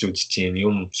юм уншиж үзэж чинь,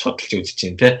 юм судалж үзэж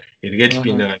чинь тий. Эргээд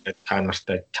би нэг та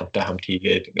нартай чамтай хамт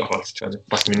хийгээд ингээд хоолцож байгаа.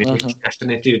 Бас миний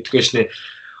alternative education-ы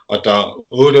одоо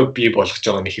өөрөө бий болгож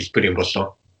байгаа нэг хэлбэр юм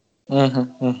болоо.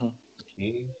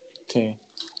 Тий.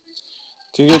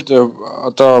 Тэгээд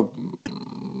одоо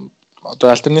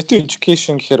alternative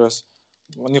education гэхээр бас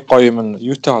нэг гоё юм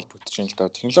юутай холбогдож байна л да.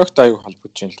 Технологитой аягүй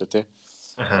холбогдож байна л да тий.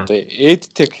 Одоо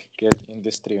EdTech гэдэг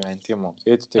индастри байна тийм үү?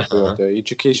 EdTech одоо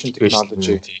education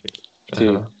technology.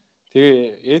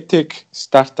 Тэгээ EdTech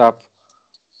стартап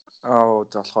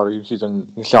болохоор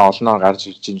ерөнхийдөө нэлээд олноор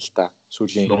гарч ирж байна л да.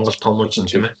 Сүүлийн Монгол томоочин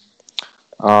тийм ээ.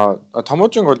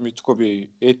 Томоочин бол мэдхгүй би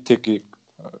EdTech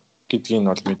гэдгийг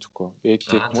бол мэдхгүй.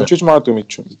 EdTech мөчөж магадгүй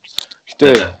мэдчихв.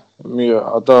 Гэтэ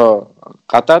одоо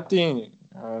гадаадын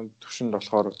төвшөнд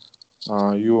болохоор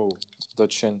юу одоо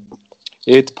жишээ нь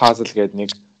EdPuzzle гэдэг нэг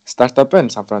стартап байна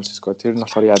Сан Франциско. Тэр нь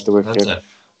болохоор яадаг вэ гэхээр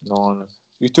нөгөө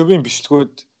YouTube-ийн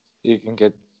бичлэгүүдийг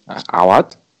ингээд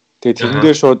аваад тэгээд тэрэн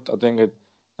дээр шууд одоо ингээд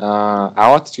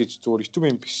аваад ч гэж зүгээр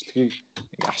YouTube-ийн бичлэгийг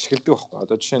ашигладаг байхгүй.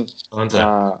 Одоо жишээ нь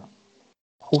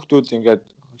хүүхдүүд ингээд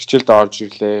хичээлд орж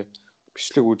ирлээ,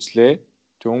 бичлэг үзлээ.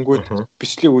 Тэнгүүд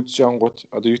бичлэг үзэж ангууд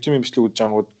одоо YouTube-ийн бичлэг үзэж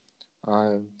ангууд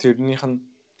тэрнийх нь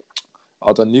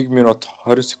одоо 1 минут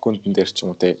 20 секундын дээр ч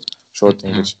юм уу те шууд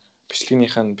ингэж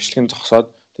бичлэгэн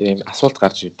зогсоод тийм асуулт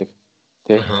гарч ирдэг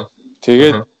тий.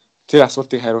 Тэгээд тэр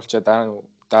асуултыг хариулчаа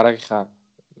дараагийнхаа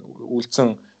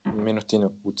үлдсэн минутын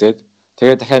үзээд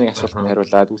тэгээд дахиад нэг асуултанд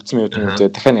хариулаад үлдсэн минутын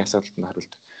үзээд дахиад нэг асуултанд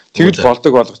хариулдаг. Тэгж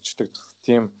болдог болгочдөг.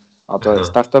 Тийм одоо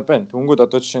стартап байна. Тэнгүүд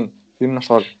одоо жишээ нь тэр нь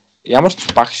болохоор ямар ч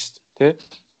багш тий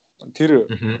тэр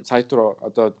сайт руу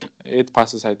одоо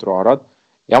Edpass сайт руу ороод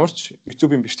ямар ч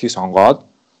YouTube-ийн бичлэгийг сонгоод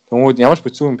тэнгүүд ямар ч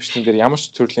YouTube-ийн бичлэгэн дээр ямар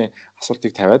ч төрлийн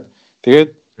асуултыг тавиад тэгээд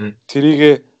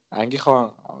тэрийг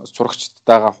ангийнхаа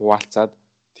сурагчдтайгаа хуваалцаад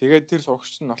тэгээд тэр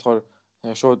сурагчд нь болохоор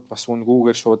шууд бас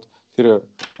үнгүүгээр шууд тэр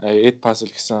Edpass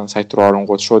гэсэн сайт руу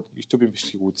оронгууд шууд YouTube-ийн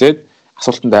бичлэгийг үзээд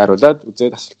асуултанд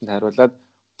хариулаад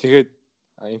тэгээд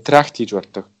интеракт хийж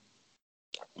болдог.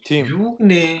 Тийм юу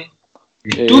нэ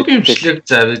YouTube-ийн бичлэг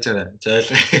заавж байгаа.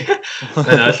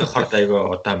 Манай ойлгоход айгаа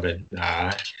удаан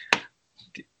байна.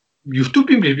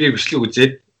 YouTube-ийн бичлэг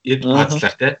үзээд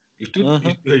Edpass-лаар те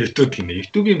YouTube гинэ.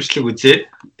 YouTube-ийн бичлэг үзээд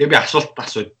тэгээ би асуулт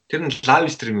асууад тэр нь лайв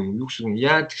стрим юм юу гэсэн юм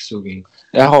яаж гэсэн үг юм.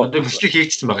 Яг одоо бичлэг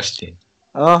хийгдсэн байгаа шүү дээ.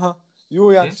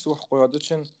 Юу яаж гэсэн үг байхгүй одоо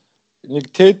чинь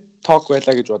нэг TED Talk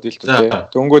байлаа гэж бодъё л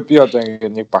тээ. Дөнгөд би одоо ингэ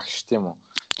нэг багш тийм үү.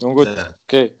 Дөнгөд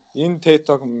окей энэ TED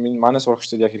Talk манай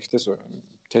сурагчдад яг хэрэгтэй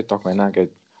TED Talk байна гэж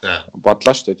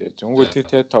бодлоо шүү дээ. Дөнгөд тэр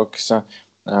TED Talk гэсэн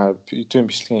YouTube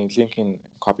бичлэгийн линкийн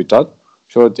копидоод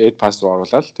шууд Edpass руу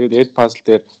оруулаад тэгээд Edpass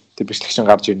дээр тэр бичлэгчин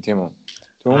гарч ирнэ тийм үү.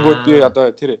 Дөнгөд би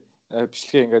одоо тэр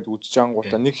бичлэгээ ингээд үзэж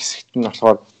ангуудаа нэг хэсэгт нь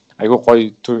болохоор айгүй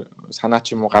гоё санаа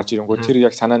ч юм уу гарч ирэнгүү тэр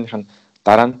яг санааных нь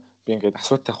дараа нь би ингээд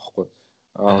асуулт тавих байхгүй.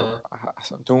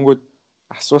 Дөнгөд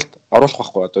асуулт оруулах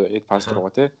байхгүй одоо Edpass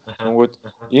руугаа тий. Дөнгөд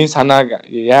энэ санааг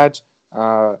яаж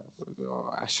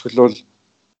ашиглавал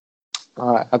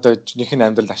одоо жинхэнэ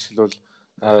амьдрал ашиглавал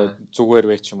зүгээр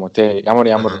вэ ч юм уу тий.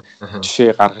 Ямар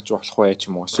жишээ гаргаж болох вэ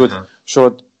ч юм уу. Эсвэл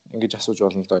шууд ингэж асууж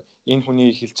болно л доо. Энэ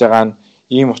хүний хэлж байгаа нь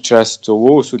ийм учраас зөв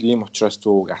үү эсвэл ийм учраас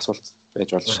зөв үг асуулт байж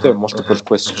болно шүү дээ. Multiple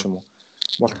question ч юм уу.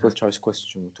 Multiple choice question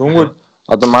ч юм уу. Дөнгөд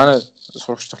одоо манай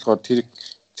сурагч болохоор тэр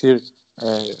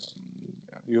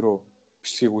евро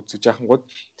бичлэгийг үзэж яхангууд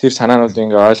тэр санаанууд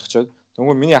ингээ ойлгочоод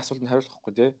дөнгөд миний асуултанд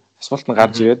хариулахгүй тий. Асуулт нь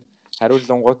гарч ирээд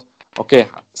хариуллангууд окей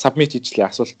submit хийчлээ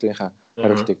асуултынхаа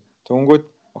хариултыг. Дөнгөд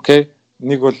окей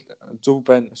нэг бол зөв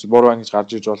байна эсвэл буруу байна гэж гарч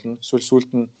иж болно. Эсвэл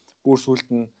сүүлд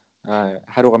нь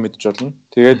хариугаа мэдж болно.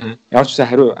 Тэгээд ямар ч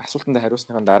гэсэн асуултанд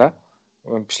хариулсныхаа дараа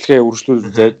бичлэгээ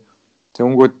үргэлжлүүлээд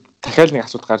дөнгөд дахиад нэг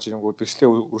асуулт гарч ирэнгүүт бичлэгээ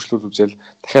үргэлжлүүл үзэл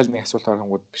дахиад нэг асуулт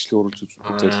гаргангууд бичлэгээ үргэлжлүүл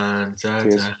үзэл.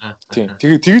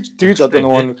 Тэгж одоо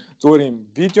нөгөө зүгээр юм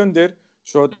видеон дээр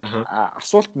шууд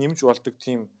асуулт нэмж болдог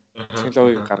тийм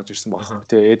технологиг гаргаж ирсэн байна.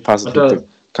 Тэгээ Edpass гэдэг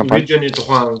компани видеоны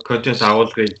тухайн контент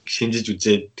агуулгыг шинжиж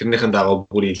үзээд тэрнийхэн дагуу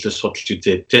бүр илүү судалж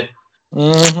үзээд тий.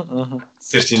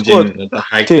 Тэр шинжээ одоо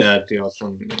хайгтаа тий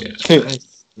олон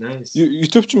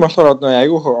YouTube ч болохоор одоо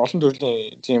айгүй олон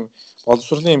төрлийн тийм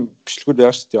боловсролын бичлэгүүд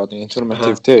байгаа шүү дээ. Одоо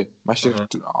informative те маш их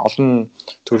олон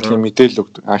төрлийн мэдээлэл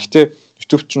өгдөг. Гэхдээ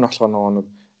YouTube ч болохоор нөгөө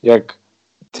яг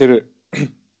тэр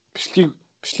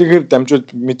бичлэгээр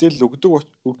дамжуулж мэдээлэл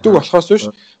өгдөг болохоос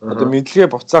биш одоо мэдлэгээ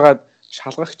буцаагаад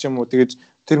шалгах ч юм уу тэгэж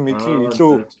тэр мэдлэгийг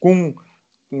илүү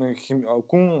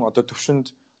гүн одоо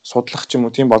төвшөнд судлах ч юм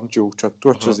уу тийм боломжийг өгч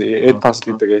чаддаг учраас Edpass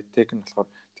гэдэг тек нь болохоор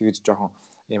тэгэж жоохон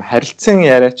ийм харилцан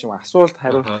яриа ч юм асуулт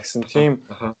хариулт гэсэн тийм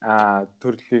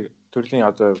төрлийн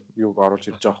одоо юуг оруулж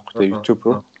ирж байгаа байхгүй YouTube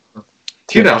руу.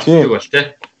 Тэр авдаг бол тий.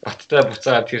 Баттай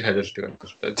буцаад тэр хариулдаг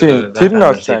байна. Тэр нь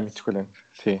бол сайн мэдхгүй байна.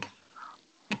 Тий.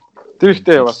 Тэр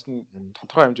ихтэй бас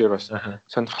тодорхой хэмжээр бас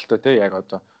сонирхолтой тий яг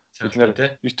одоо бид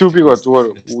нэр YouTube-ийг бол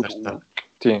зүгээр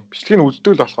тий бичлэгийг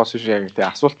үлддэг л болохоос биш яг тий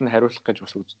асуултанд хариулах гэж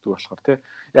бас үздэг болохоор тий.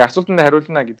 Яг асуултанд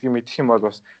хариулна гэдгийг мэдэх юм бол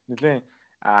бас нэлээд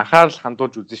анхаарал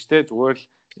хандуулж үзэн штэ зүгээр л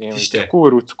ийм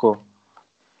тэгэхгүйгээр үзэхгүй.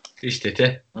 Тийм штэ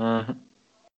тий.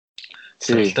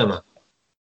 Сэлтэй маа.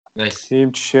 Nice. Тийм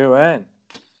жишээ байна.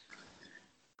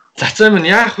 Цацаа минь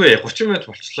яах вэ? 30 минут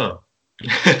болчихлоо.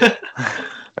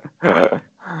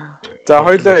 За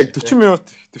хоёлаа 40 минут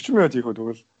хийх үү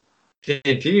тэгвэл.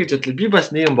 Тэгээд бодлоо би бас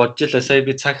нэг юм бодож байлаа. Сая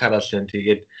би цаг хараал юм.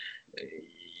 Тэгээд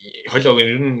хоёлоо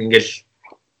ер нь ингээл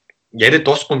яриад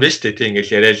дуусахгүй юм байна шүү дээ. Тэг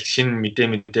ингээл яриад шинэ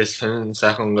мэдээ сонин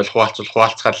сайхан ингээл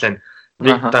хуваалцгаалаа.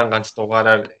 Нэг дан ганц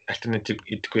дугаараар альтернатив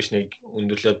education-ыг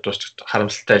өндөрлөөд дуусчих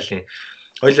харамсалтай л юм.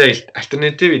 Хоёлаа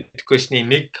альтернатив education-ы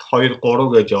 1 2 3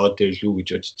 гэж яваад байл юу гэж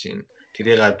бодож чинь.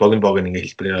 Тэрийг богино ингээ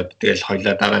хэлбэрээр тэгэл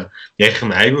хоёлаа дараа нь ярих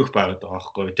юм айгүй их байгаад байгаа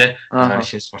байхгүй тий. Дараа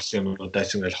шинэ сурсан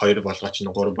юмудаас ингээл 2 болгооч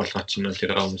нь 3 болгооч нь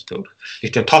тэр хүмүүстэй өөр.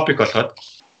 Нэг тийм топик болгоод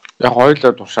Яг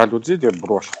хоёулаа тушаал үзье тэгээ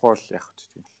бүр болохгүй л яг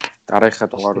тийм.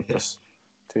 Дараагийнхаа дугааруудаас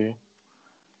тий.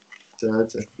 За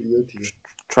юу тийм.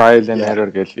 Trial and error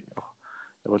гэл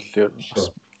явуул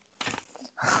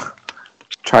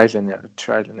trial and error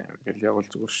гэл явуул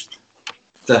зүгээр шүү дээ.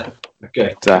 За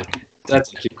окей. За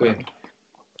хийхгүй.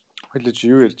 Хоёул чи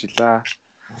юу ярьж илаа?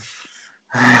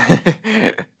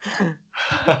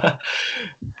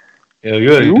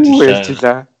 Юу ярьж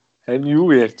илаа? Харин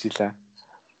юу ярьж илаа?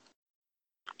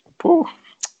 Пүү.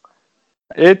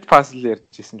 Эд puzzle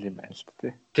ярьжсэн юм байна л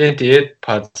да тий. Тийм эд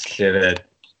puzzle яриад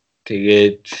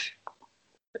тэгээд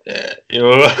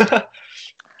ёо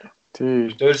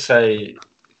тий. Тэр сая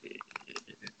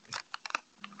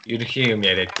ерхий юм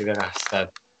яриад тэгээд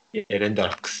хастаад ярианд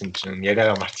орох гэсэн чинь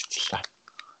яриагаа марцчихлаа.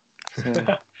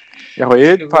 Яг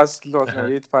эд puzzle бол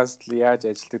эд puzzle яаж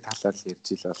ажилладаг талаар л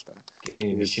ярьж илаа л да.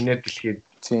 Шинээр дэлхийд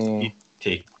тий.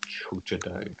 Тэг хөгжөөд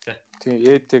байгаа юм тий. Тий,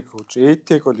 эдтэг хөгж.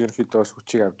 Эдтэг бол ерөнхийдөө бас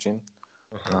хүчийг авч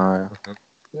байна.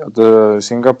 Одоо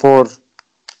Сингапур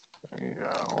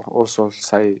улс бол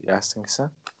сая яасан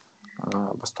гэсэн.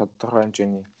 Бас тодорхой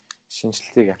хэмжээний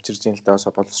шинжилгээг авчирж ийн л да бас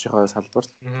боловсролын салбарт.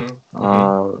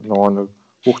 Нөгөө нэг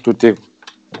хүүхдүүдийг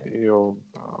юу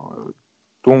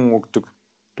дүн өгдөг,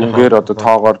 дүнгээр одоо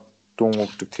тоогоор дүн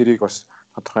өгдөг тэрийг бас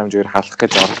тодорхой хэмжээгээр халах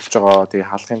гэж оролдож байгаа.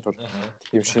 Тэгээ халахын тулд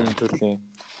ийм шинэ төрлийн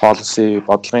policy,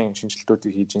 бодлогын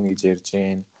шинжилтүүдийг хийж ийн гэж ярьж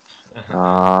байна.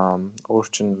 Өөр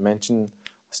чинь меншин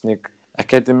бас нэг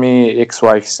Academy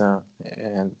XY гэсэн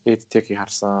EdTech-ийг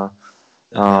харсан.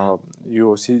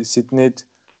 Юу Сиднейд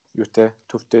юутай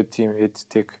төвтэй team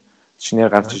EdTech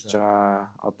шинээр гарч ирж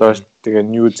байгаа. Одоо тэгээ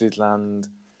New Zealand,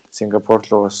 Сингапур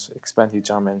руу бас expand хийж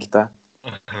байгаа юм байна л да.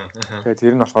 Тэгээд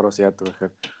тэр нь болохоор бас яадаг вэ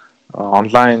гэхээр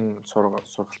онлайн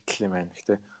сургалт юм байна.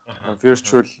 Гэхдээ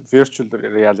virtual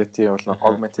reality бол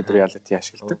augmented reality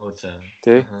ашигладаг.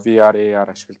 Тэ VR AR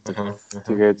ашигладаг.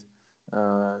 Тэгээд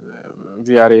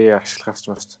VR AR ашиглахаас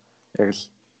ч бас яг л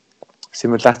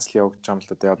симуляц л явагдаж байгаа юм л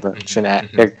да. Тэгээ одоо жишээ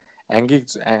нь яг анги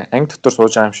дотор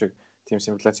сууж байгаа юм шиг тийм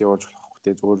симуляц явуулж болох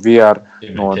хэрэгтэй. Зүгээр VR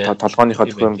нөгөө толгойнхоо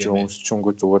төхөөрөмжийг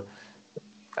өмсчөнгөө зүгээр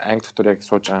анги дотор яг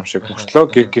сууж байгаа юм шиг мөртлөө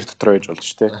гэр дотор байж болж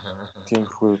тэ.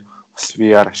 Тиймэрхүү бас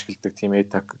VR ашигладаг тийм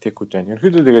EdTech-үүд байна.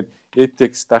 Ерөнхийдөө тэгээд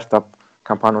EdTech стартап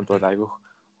компаниуд бол айгүйх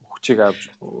хүчийг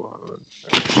авч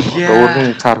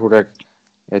өөрийн цаар хүрээг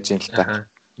яаж юм л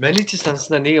та. Манай чи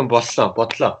санснаа нэг юм бодлоо.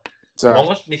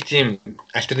 Монгол нэг тийм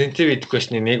альтернатив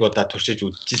education-ыг нэг удаа туршиж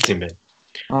үзчихсэн юм байна.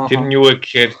 Тэр нь юу вэ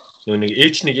гэхээр нэг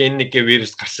H1N1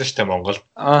 вирус гарсан шүү дээ Монголд.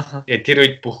 Тэгээд тэр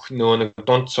үед бүх нэг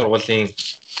дунд сургуулийн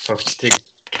сурагчдыг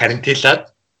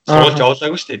карантинлаад суулж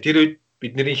явуулаагүй шүү дээ. Тэр үед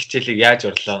бидний хичээлийг яаж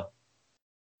орлоо?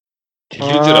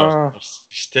 Телевизээр орсон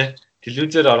шүү дээ.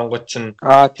 Телевизээр оронгууд чинь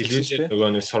телевизээр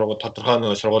нөгөө нэг тодорхой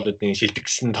нөгөө сургуулиудын шилдэг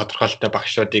гэсэн тодорхойлолтой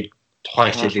багшуудыг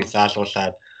тухайн хичээлийг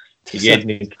заалгуулад тэгээд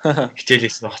нэг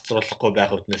хичээлээс нь хоцруулахгүй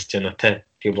байх үднэс ч юм уу те.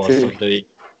 Тэгээ боловсролыг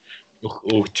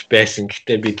өгч байсан.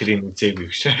 Гэтэ би тэрийг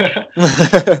үзээгүй гэж.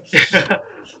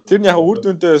 Тэр нь яг үр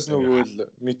дүнтэй байсан уу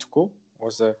гэвэл мэдэхгүй.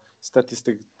 Уусаа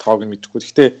статистик тоог нь мэдэхгүй.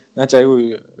 Гэтэ наач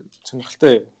аюу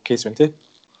сонирхолтой кейс байна те.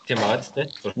 Тийм аа тэ.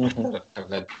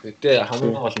 Гэтэ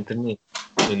хамгийн гол нь тэрний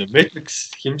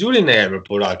Matrix хэмжүүрийн амар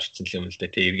буруу авч ирсэн юм л да.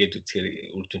 Тэ эргээд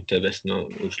үзэхээр үр дүнтэй байсан уу?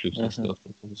 Өөрчлөлт болсон.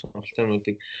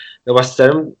 Сонирхолтойнуудыг бас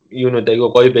зарим юунууд аюу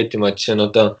гоё байт юм а. Жишээ нь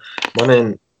одоо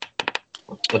манай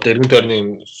одоо эргэн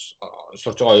тойрны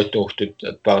сурж байгаа оюутан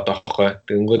хүүхдүүд байгаа даахгүй.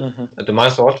 Тэнгүүд одоо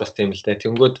маань суулж бас тийм л да.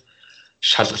 Тэнгүүд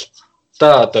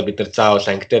шалгалтаа одоо бид нар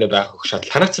заавал анги дээр байх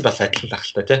шаардлага хараацсан бас адилхан байх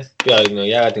л та тий. Би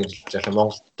яагаад ингэж хэлж байгаа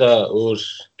Монголда өөр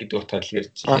гэдэг утгаар л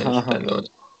ярьж байна.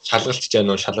 Шалгалт ч яа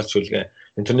шалгалт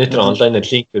шүлгээ интернетээр онлайнаар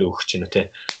линкээр өгч чинь үү те.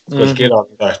 Тэгвэл гэр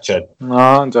орондоо очиод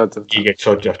за ийгээд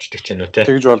шууд явчихдаг чинь үү те.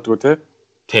 Тэгж болдгоо те.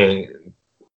 Тий.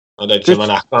 Одоо чи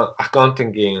манай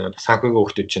аккаунтингийн санхүүгийн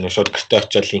хөлтөд чинь шууд гэртээ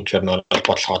очиод линкээр нөрөөл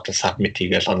бодлого хотлон сабмит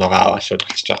хийгээл оноогоо аваад шууд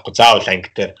болчих жоохгүй. Заавал анги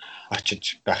дээр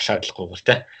очиж байх шаардлагагүйгээр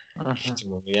те.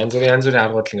 Янз бүрийн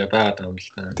аргууд л ингээ байгаад байгаа юм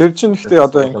л та. Тэр чинь ихтэй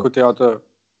одоо ингэхүү те одоо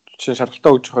чи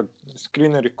шалгалтаа өгч хахад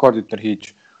скринээр рекорд эднэр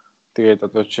хийж тэгээд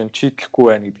одоо чинь читлэхгүй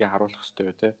байна гэдгийг харуулах хэрэгтэй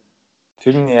юу те.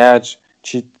 Тэр нь яаж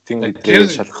читинг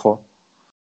гэдгийг шалгах вэ?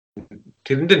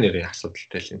 Тэрэн дээр нэрээ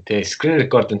асуудалтай л юм те. Screen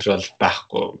record энэ бол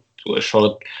байхгүй. Зүгээр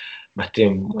шууд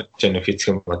матем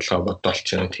физикийн бодлого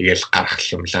бодолч тэгэл гарах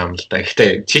юм л да.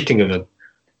 Гэхдээ читинг юм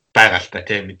байгаа л та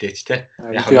те мэдээж те.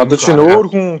 Яг одоо чинь өөр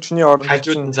хүн чиний оронд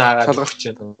хажууд нь заагаад өгч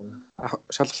чинь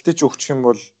шалгалтыг ч өгчих юм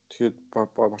бол тэгэхэд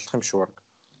болох юм шүү баг.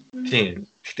 Тийм.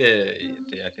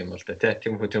 Гэхдээ яа тийм бол та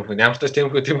тийм хөө ямар ч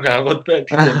тийм аргууд байна.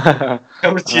 Гэхдээ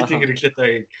ямар читинг хэрэглээд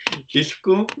байгааг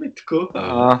хэлэхгүй мэдхгүй.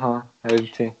 Харин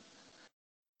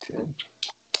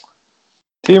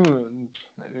тийм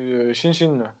шин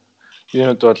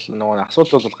юунууд бол нөгөө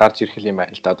асуудал бол гарч ирэх юм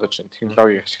байна л да. Одоо чинь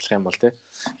технологиг ашиглах юм бол тий.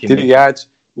 Тэр яаж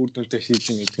үр дүнтэй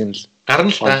шийдэх гэдэг нь л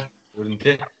гарна л та. Өрн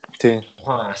тий. Тий.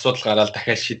 Тухайн асуудал гараад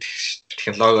дахиад шийдэх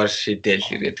технологиор шийдээл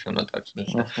ирээд хөнөд гарч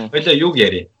байна. Хоёлаа юг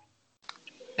яри.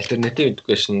 Alternative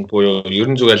education буюу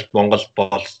ерөн зүгээр Монгол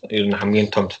бол ер нь хамгийн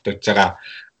том дутагдж байгаа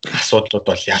асуудлууд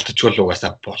бол ялтчгүй л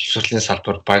угаасаа боловсролын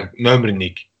салбар баг номер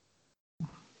 1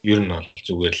 ер нь бол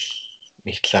зүгээр л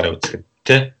нэг талаараа үзэхэд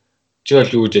тий. Чи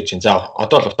бол юу гэж чинь за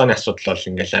одоо л утааны асуудал бол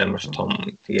ингээл амар том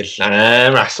тэгэл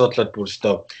амар асуудлууд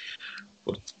бүрстөө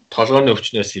толгойн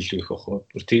өвчнөөс илүү их ах.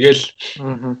 Тэгэл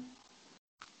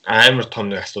амар том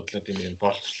нэг асуудлууд юм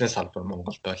боловсролын салбар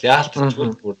Монголд бол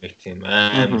яалтчгүй бүр нэг тийм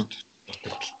амар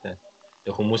дутагдaltaй.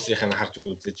 Тэг хүмүүсийнх нь харж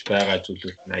үзэж байгаа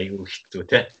зүйлүүд нь аюу хэцүү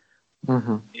тий.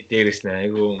 Дээрээс нь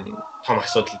аюу том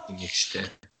асуудал нэг штэ.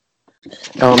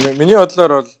 Миний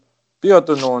бодлоор бол би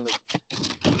одоо нөгөө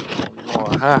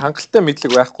хангалттай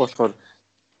мэдлэг байхгүй болохоор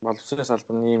боловсролын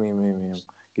салбар юм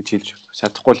гэж хэлж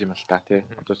чадахгүй юм л та тий.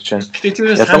 Одоо чинь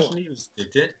тэгтээ санал нэг үстэй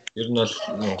тий. Ер нь бол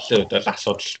Монголын хувьд бол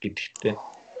асуудал гэдэгтэй.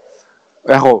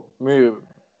 Яг уу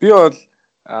би бол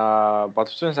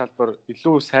боловсролын салбар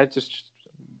илүү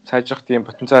сайжрах тийм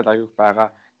потенциал аюул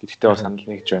байгаа гэдэгтээ бол санал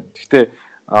нэгж байна. Гэхдээ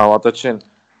одоо чинь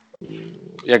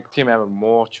яг тийм амар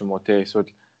муу ч юм уу те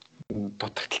эсвэл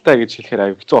дутагдaltaй гэж хэлэхээр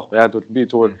аюул хэцүү байхгүй. Яг бол би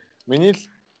зүгээр миний л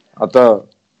одоо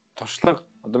туршлага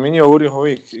одоо миний өөрийн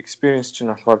хувийн experience чинь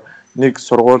болохоор нэг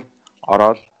сургууль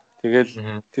ороод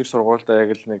тэгэл тэр сургуультай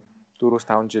яг л нэг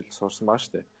 4-5 жил сурсан баа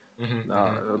штэ.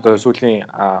 Одоо сүүлийн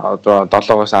одоо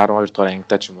 7-оос 12 дугаар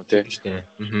ангидаа ч юм уу тий.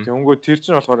 Тэнгүү тэр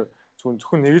чинь болохоор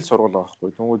зөвхөн нэг л сургууль байгаа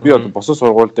байхгүй. Тэнгүү би одоо босоо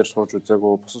сургууль дээр сууж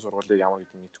үзээгүй, босоо сургуулийг ямар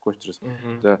гэдэг мэдэхгүй учраас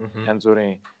одоо янз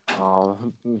бүрийн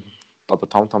одоо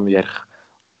том ярих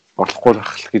болохгүй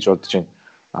байх гэж бодож байна.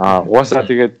 Угаасаа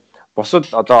тэгээд бусад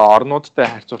одоо орнуудтай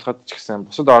харьцуулахад ч гэсэн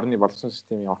бусад орны боловсролын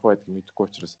системийн орох байдгийг мэдэхгүй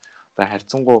учраас одоо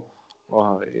харьцангуй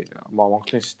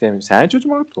Монголын систем сайн ч үж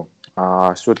магадгүй.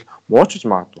 Эсвэл муучж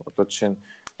магадгүй. Одоо жишээ нь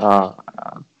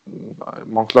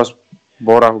Монголоос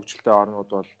буураа хөгжилтэй орнууд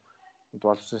бол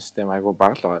боловсролын систем айгүй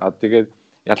бага л байгаа. Тэгээд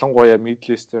ялангуяа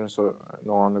Middle Eastern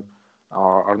нөгөө нэг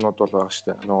орнууд бол байгаа шүү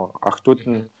дээ. Нөгөө охтууд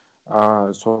нь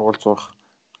сургууль сурах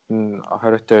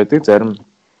хориотой байдаг. Зарим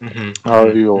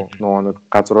юу нөгөө нэг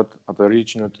газрууд одоо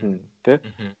регионууд нь тий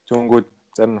түүнгүүд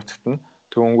зарим нутагт нь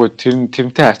түүнгүүд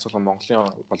тэрнтэй харьцуулан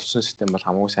Монголын боловсролын систем бол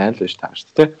хамаагүй сайн л байж таа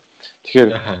шүү дээ. Тэгэхээр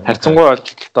харьцангуй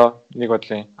ойлголттой нэг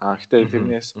бодлын гэхдээ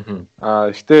тэрнээс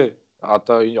гэхдээ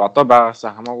одоо байгаас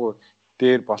хамаагүй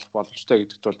дээр болох боломжтой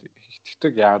гэдэгт бол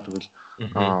итгэдэг. Яагаад гэвэл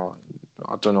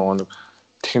одоо нөгөө нэг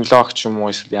технологи ч юм уу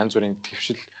эсвэл янз бүрийн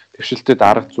твшилтэд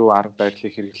арга зүй арга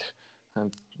байдлыг хэрэглэх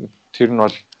тэр нь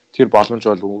бол тэр боломж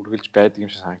бол үргэлж байдаг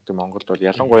юм шиг санагддаг. Монголд бол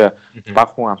ялангуяа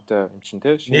бага хүн амтай юм чинь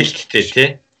тий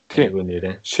нээлттэй тий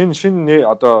нэрээ шинэ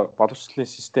одоо боловсролын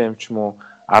систем ч юм уу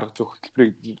арга зүй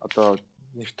хөтөлбөрийг одоо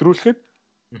нэвтрүүлэхэд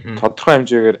тодорхой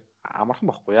хэмжээгээр амархан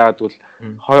байхгүй. Яагаад гэвэл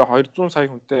 200 сая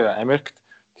хүнтэй Америкт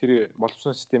тэр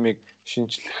боловсролын системийг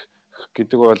шинжлэх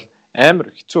гэдэг бол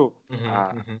амар хэцүү.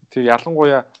 Тэр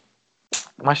ялангуяа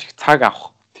маш их цаг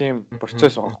авах тийм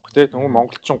процесс байгаа байхгүй тий. Тэгвэл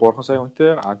Монголд ч 3 сая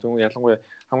хүнтэй тэгвэл ялангуяа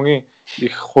хамгийн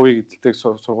их хувийг эзэлдэг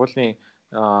сургуулийн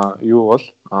юу бол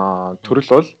төрөл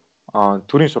бол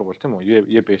төрийн сургууль тийм үү?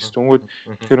 EBS. Тэгвэл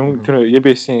тэр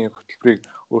EBS-ийн хөтөлбөрийг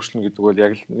өөрчлөнө гэдэг бол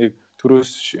яг л нэг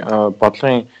төрөөс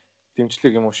бодлогын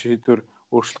дэмжлэг юм уу шийдвэр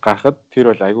өөрчлөлт гаргахад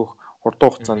тэр бол айгүй хурдан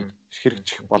хугацаанд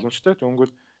хэрэгжих боломжтой.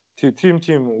 Тэгвэл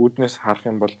тийм үүднээс харах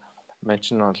юм бол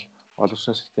манчин бол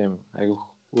боловсролын систем айгүй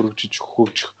өргөжиж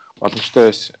хөгжих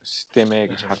боломжтой систем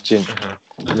ээ гэж харж байна.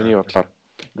 Миний бодлоор.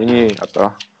 Миний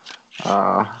одоо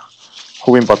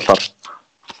хувийн бодлоор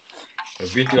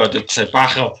видео одоо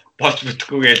баахан болж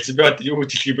мэдхгүй гэлсэн. Би одоо юу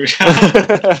гэж хэлэх юм бэ?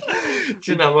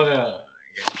 Чи намайг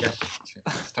яг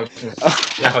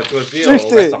зүгээр би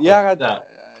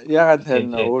яагаад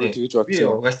тань өөрөө тэгж бодсон. Би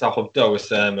угаасаа хувьдаа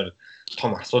угаасаа амар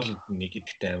том асуудал нэг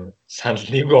гэдэгтэй амар санал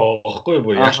нэг байхгүй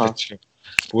бүр яалтч.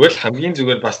 Бүгд хамгийн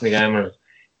зүгээр бас нэг амар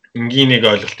энгийн нэг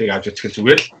ойлголтыг авч үзэх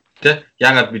зүгээр л тий.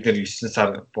 Яагаад бид нэр 9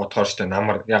 сар бодохоор штэ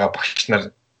намар яагаад багш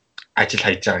нар ажил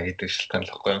хайж байгаа гэдэг шалтгаан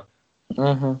л байхгүй юу?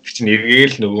 Тэг чинь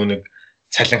эргээл нөгөө нэг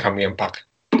цалин хамгийн бага.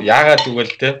 Яагаад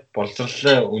гэвэл тий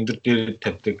боловсролын өндөр дээр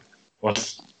тавьдаг бол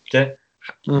тий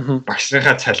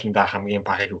багшийнхаа цалиндаа хамгийн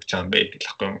багыг өгч байгаа юм байдаг л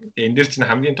байхгүй юу? Энэ дэр чинь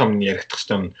хамгийн том нь яригдах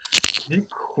хэвээр нэг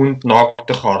хүнд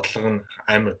ноогдох орлого нь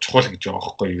амар чухал гэж байгаа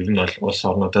байхгүй юу? Ер нь бол улс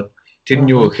орнуудад тэр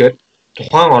нь юу гэхээр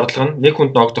тухайн орлого нь нэг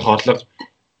хүнд ноогдох орлого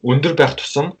өндөр байх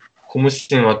тусам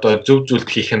хүмүүсийн одоо зөв зүйлд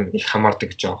хийх нь их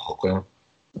хамаардаг гэж байгаа байхгүй юу?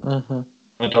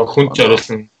 Одоо хүнд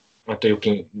зориулсан одоо юу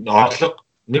гэх орлого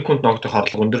нэг хүнд ноогдох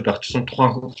орлого өндөр байх тусам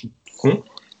тухайн хүн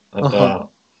одоо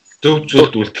зөв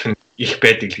зүйлд үлдэх нь их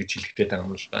байдаг гэж хэлэхдээ байгаа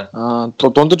юм л да.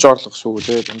 Дундаж орлого шүү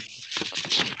те.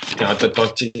 Тэгээ одоо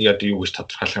донжиг одоо юу гэж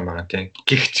тодорхойлох юм байгаа тийм.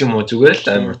 Гих ч юм уу зүгээр л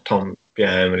амар том би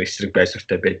амар эсрэг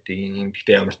байсартай байдаг.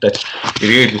 Гэхдээ ямар тач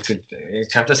эргээл үзэл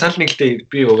чамтай санал нэгдээ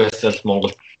би угаасаа л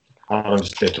Монгол 10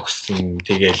 жилээр төгссөн.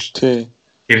 Тэгээл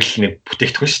гэрэлний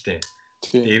бүтээгдэхүүн шүү дээ.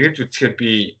 Тэгээ эргэж үзэхээр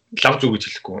би лав зүг гэж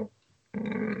хэлэхгүй.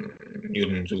 Ер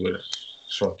нь зүгээр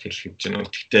шууд хэлэх гэж байна.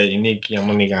 Гэхдээ энийг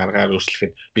ямар нэг аргаар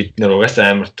өөрчлөхөд бид нэр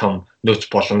угаасаа амар том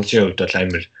нөөц боломжийн хувьд бол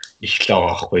амар их л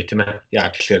байгаа байхгүй тийм ээ.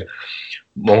 Яа тэгэхээр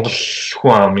Монгол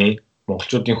хүн амын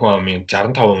монголчуудын хүн амын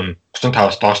 65%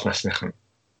 35-аас доош насных нь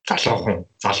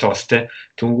залуу бас тийм.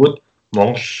 Тэнгүүд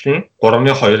Монголын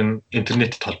 3/2 нь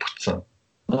интернетэд холбогдсон.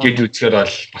 Гэж үзэхээр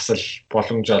бол бас л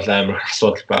боломж бол амар их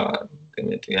асуудал байгаа.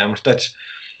 Тэгээд ямар тач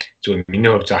зөв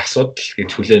миний хувьд асуудал гэж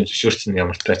хүлээн зөвшөөрсөн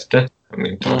ямар тач те.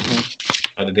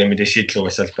 Одоо дэмэдэ шийдэл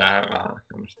уусаал байгаа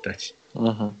ямар тач.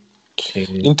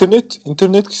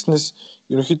 Интернет гэснээс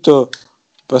ерөнхийдөө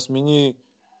бас миний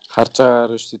харж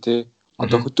байгаагаар шүү дээ.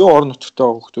 Одоо хөдөө орон нутгтай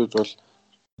хүмүүс бол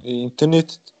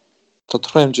интернет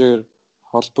тодорхой хэмжээгээр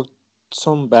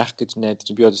холбогдсон байх гэж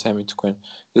найдаж би одоо сайн мэдэхгүй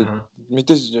байна.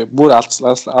 Мэдээж бүр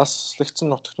алслагдсан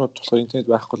нутагтнууд болохоор интернет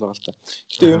байхгүй л байгаа л та.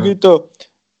 Гэхдээ ерөнхийдөө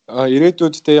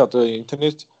ирээдүйдээ одоо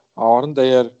интернет орон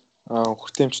даяар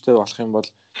хүртээмжтэй болох юм бол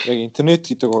яг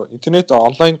интернет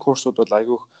онлайн курсууд бол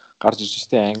айгүйх гарч ирж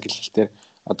байгаа англи хэлээр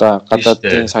одоо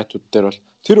гадаадын сайтууд дээр бол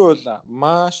тэр бол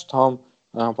маш том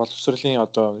боловсролын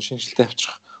одоо шинжилгээ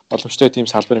авчих боломжтой тийм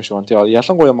салбар юм шиг байна. Тэгээ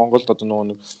ялангуяа Монголд одоо нөгөө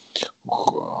нэг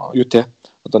юутэй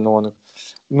одоо нөгөө нэг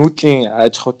нүүдлийн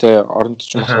аж ахуйтай оронд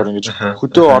ч юм болохоор ингэж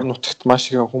хөдөө орон нутагт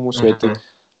маш их хүмүүс байдаг.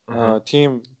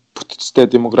 Тийм бүтцтэй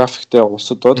демографиктэй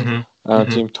улсад бол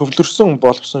тийм төвлөрсөн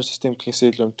боловсон систем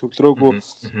гэхээс илүү төвлөрөөгүй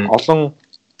олон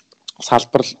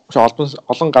салбар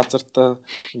олон газартаа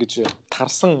ингэж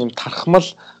тарсан юм тархмал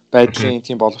байдлын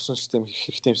тийм боловсон систем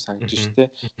хэрэгтэй юм санагдаж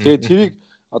байна. Тэгээд тэрийг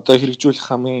одоо хэрэгжүүлэх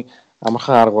хамгийн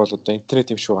амархан арга бол одоо интернет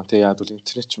юм шиг байна. Тэгээд яад бол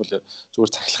интернет ч бол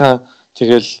зүгээр цахилгаан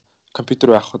тэгэл компьютер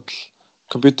байхад л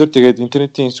компьютер тэгээд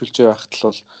интернетийн сүлжээ байхад л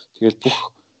бол тэгээд бүх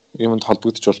юмд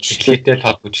холбогдож болж шүү дээ. Тэд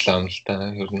холбогдлоо юм л та.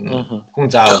 Ер нь хүн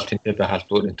заавал тэнтэй байхад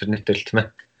зүгээр интернеттэй л тийм ээ.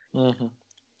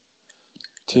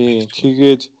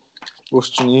 Тэгээд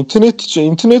өөрчн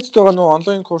интернетд байгаа нөгөө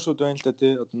онлайн курсууд байна л да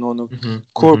тий. Одоо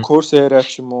нөгөө Coursera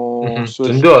ч юм уу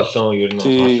зөндөө олон ер нь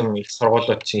олон их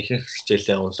сургуулиуд чинь их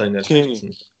хичээлээ онлайнаар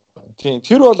хийсэн. Тийм.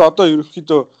 Тэр бол одоо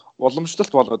ерөнхийдөө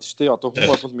уламжлалт болгоод шүү дээ. Одоо хүн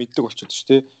болгол мэддэг болчиход шүү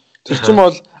дээ. Тэр чинь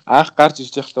бол анх гарч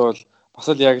ирж байхдаа бол бас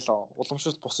л яг л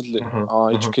уламжлалт бус л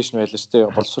education байлаа шүү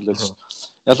дээ. Боловсрол байлаа шүү.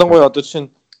 Ялангуяа одоо чинь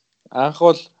анх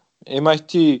бол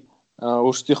MIT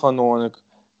өөрсдийнхөө нөгөө нэг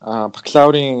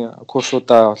бакалаврын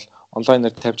курсуудаа бол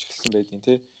онлайнаар тавьж эхэлсэн байдیں۔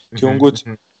 Тэ. Тэнгүүд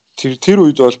тэр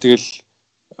үед бол тэгэл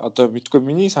одоо мэдгүй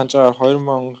миний санаж байгаа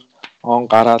 2000 он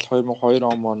гараад 2002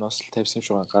 оноос л тавьсан юм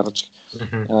шиг гаргаж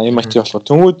MIT болохоор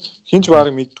тэнгүүд хинч баг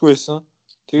мэдгүй байсан.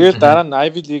 Тэгээд дараа нь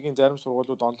Ivy League-ийн зарим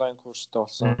сургуулиуд онлайн курстай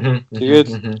болсон.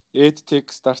 Тэгээд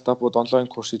EdTech стартапууд онлайн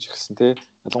курс хийж эхэлсэн тий.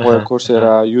 Ялангуяа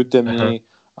Coursera, Udemy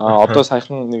одоо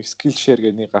саяхан нэг Skillshare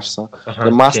гэдэг нэг гарсан.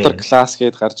 Тэгээд Master Class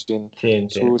гэдээ гарч ийн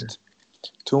сүүлд.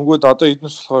 Тэнгүүд одоо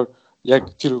эднээс болохоор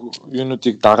яг тэр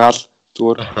юунуудыг дагаал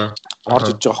зүгээр орж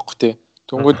иж байгаа хөөхгүй тий.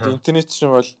 Тэнгүүд интернет чинь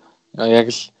бол яг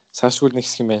л сашгүй нэг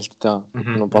хэсэг юм байна л да.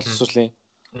 Боловсролын.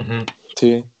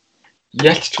 Тий.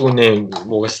 Ялцчгүй нэ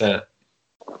угаасаа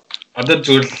одоо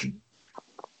зүгээр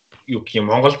юу гэх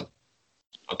юм Монголд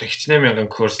одоо 8,000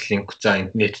 курс линк за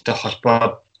интернеттэй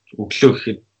холбоод өглөө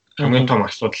гэхэд хамгийн том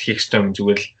асуудал хийх ёстой юм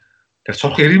зүгээр л тэр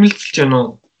сурах ирмэлцэлж яана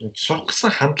уу сурах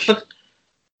гэсэн хандлага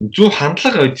зөв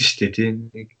хандлага байдаг шүү дээ тийм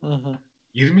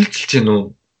ирмэлцэлж яана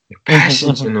уу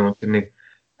пашн ч яана уу тэр нэг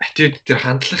attitude тэр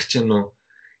хандлага ч яана уу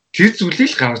тэр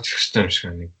зүйлийг гаргаж ирэх ёстой юм шиг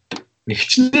байна. Нэг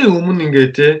хичнээн өмнө ингээ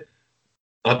те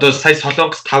одоо сая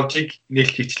Солонгос 5G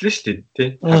нээлт хийчлээ шүү дээ тий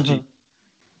 5G.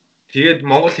 Тэгээд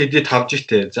Монгол хэдий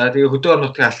 5G-тэй. За тэгээ хөдөө орон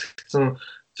нутгийн алдагдсан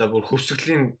за бүр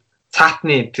хөвсгөлийн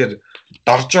цаатны тэр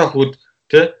доржоо хүүд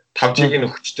тий 5G-ийг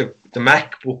өгчдөг.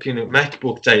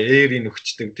 MacBook за Air-ийг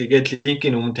өгчдөг. Тэгээд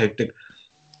линкийг өмнө тавьдаг.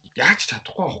 Яаж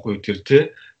чадахгүй байхгүй тэр тий.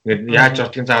 Ингээд яаж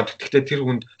ордгийн заагаад гэхдээ тэр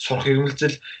хүнд сурах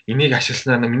ирмэлзэл энийг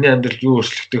ашигласнаа миний амьдралд юу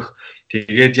өөрчлөгдөх.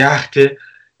 Тэгээд яах тий.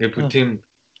 Тэгээд тийм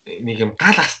нэг юм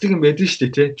гал астдаг юм байдаг шүү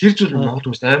дээ тий. Тэр зүйл Монгол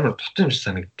хүмүүс амар дутуу юм шиг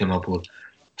санагддаг юм аа бүр.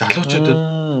 Залуучуудад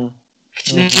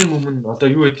хичнээн өмнө одоо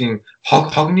юу гэдгийг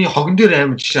хогн дээр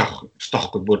амар жишээ авах хэрэгтэй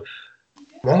байхгүй бүр.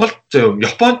 Монголд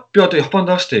Японд би одоо Японд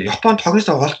байгаа шүү дээ. Японд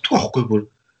хогносоо олддгүй байхгүй бүр.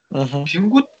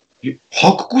 Тэнгүүд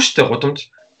хоггүй шүү дээ гудамж.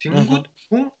 Тэнгүүд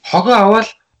хүн хогоо аваад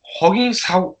хогийн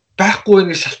сав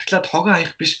байхгүй гэж шалтгаалаад хогоо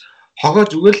хаях биш хогоо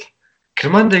зүгэл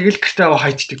Германдаг л гэртээ аваа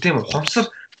хайчдаг тийм ухамсар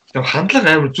тийм хандлага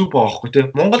амар зүг байгаа байхгүй тийм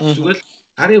Монгол зүгэл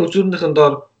гарын үзүүрнийхэн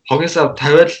доор хогынсаа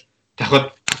тавиал дахиад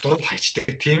дурд хайчдаг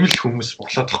тийм л хүмүүс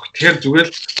болоод байгаа. Тэгэхээр зүгээр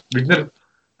бид нар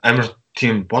амар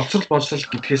тийм болцол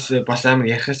гэдгээс бас амар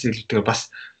ярихаас илүүтэйгээр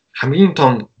бас хамгийн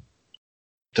том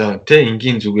тэ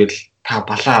энгийн зүгээр л та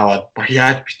балаа аваад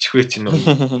яаж бичих вэ чинь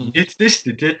нэгдсэн шүү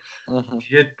дээ тий.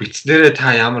 Тэгээд бичснээрээ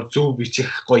та ямар зөв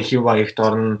бичих гоё хэв маягт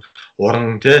орно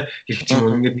уран тий их ч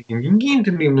юм ингээд энгийн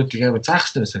тэр юмнуудыг амар заах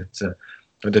хэрэгтэй санагдсан.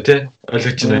 Одоо тий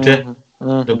ойлгож байна тий.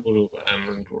 Одоо бүр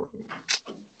амар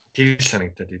тийм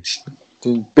санагдаад байдаг шүү дээ.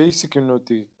 Тийм basic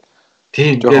юмнуудыг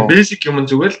тийм basic юм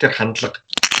зүгээр л тэр хандлага.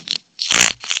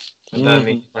 Одоо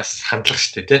нэг бас хандлага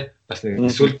шүү дээ тий. Бас нэг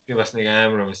эсвэл би бас нэг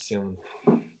амар юм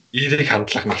ирэх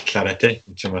хандлага нэг талаараа тий.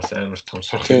 Энд чинь бас амар том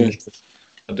сурах юм л.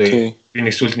 Одоо би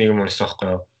нэг сүүл нэг юм уншсан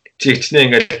байхгүй юу. Чи хичнээн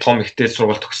ингээд том ихтэй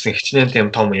сургууль төгссөн. Хичнээн тийм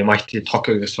том MIT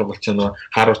Tokyo-гийн сургууль ч нөө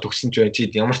Harvard төгссөн ч бай чи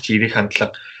ямар ч ирэх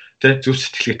хандлага тий зөв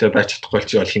сэтгэлгээтэй байж чадахгүй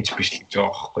чи бол хинч биш л гэж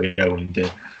байгаа байхгүй яг үүндээ.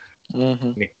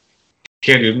 Нэг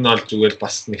тэгэхээр ер нь бол зүгээр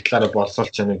бас нэг талаараа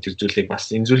боловсруулж чанаа тэр зүйлийг бас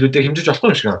энэ зүйлүүдийг хэмжиж болохгүй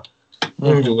юм шиг байна.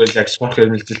 Энэ зүгээр яг сурах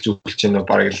хэрэгэлзэлж өгүүлж байна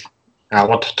баг л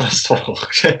аваа дотроос сурах байх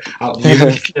шээ.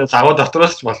 Аваа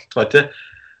дотроос ч болтгоо тий.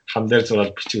 Хам дээр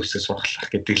зураад бичиг үсээ сурахлах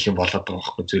гэдэг юм болоод байгаа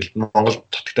байхгүй зүйл. Монгол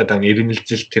дутагтаад байгаа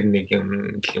ирэмэлзэл тэр нэг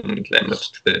юм амар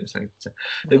дутагтай юм санагдсан.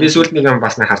 Тэгээ би сүүлд нэг юм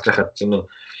бас нэг харж байхад чинь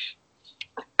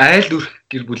айл үрх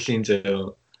гэр бүлийн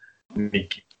заяа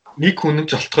нэг хүн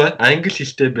ч болтгоо англи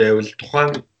хэлтэй байвал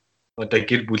тухайн одоо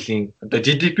гэр бүлийн одоо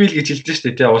GDP л гэж хэлдэг шүү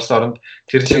дээ тий улс оронд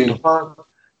тэр шиг тухайн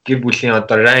гэр бүлийн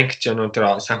одоо ранк ч юм уу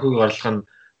тэр санхүүгийн орлого нь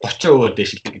 30%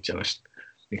 дэшилдэг гэж байгаа шүү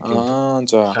дээ.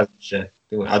 За.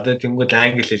 Одоо тэнгууд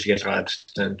англи хэл гэж гараад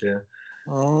ирсэн тий.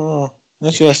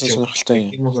 Нэг яасан сонирхолтой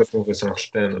юм. Нэг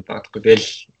сонирхолтой юм багтгүй. Тэгэл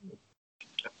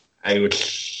аюул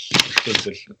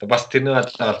хэлбэл одоо бас тэрний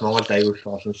гадаа Монголд аюул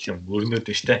олон юм өрнөд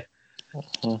нь штэ.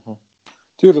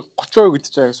 Тэр 30%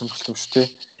 гэдэг чинь аюул сонирхолтой юм шүү тий.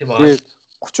 Тэгээд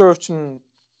 30% чинь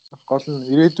гол нь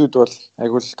ирээдүйд бол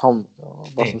аюул том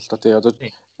болно л та тий. Одоо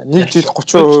нэг жил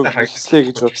 30% хэслээ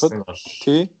гэж бодоход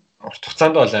тий. Урт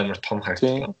хугацаанд бол амар том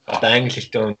харагдана. Одоо англи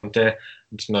хэлтэй үнэтэй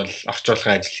энэ нь бол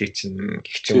орчуулгын ажлыг чинь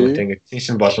гэх юм уу тийм ингээд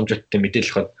тийм боломжтой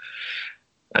мэдээлэл хад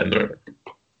амар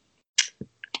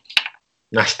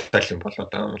наштал юм болоод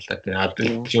байгаа юм л да.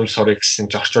 Тэгээд юм сурах гэсэн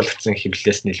ч орчуулгдсан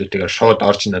хэвлэлээс нэлээдгээр шууд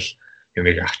оригинал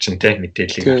юмыг авчин тийм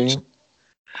мэдээллийг авчин.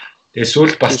 Тэгээд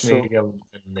сүүл бас нэг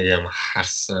юм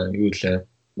харсан юу лээ.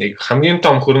 Нэг хамгийн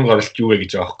том хөрөнгө оруулалт юу вэ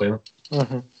гэж байгаа байхгүй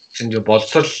юу? Чинь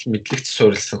боловсрол мэдлэгч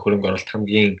суурилсан хөрөнгө оруулалт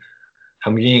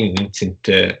хамгийн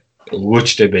үнцэнтэй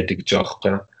өгөөжтэй байдаг гэж байгаа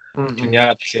байхгүй юу? Тийм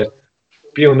яагаад тэгэхээр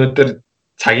би өнөөдөр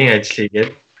цагийн ажил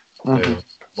хийгээд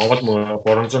Монгол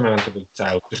 300,000 төгрөг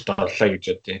за өдөрт орлоо гэж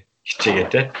бодъё. Хичээгээ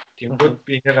те. Тэнгүүд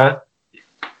би энийгээ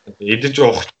эдэж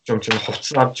уух юм чинь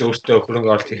хувцас авч өөртөө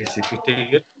хөрөнгө оруулалт хийхээс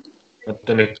илүүтэйгээр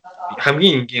одоо нэг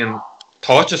хамгийн энгийн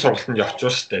тоочо сургалтанд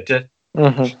явчихсан шүү дээ те.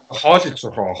 Хоол иж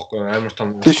сурах байхгүй амар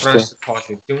том франц хоол.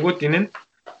 Тэнгүүд энэ нь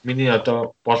миний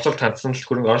одоо боловсрол тандсан л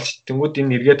хөрөнгө оруулалт. Тэнгүүд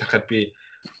энэ эргээд харахад би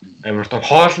амар том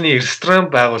хоолны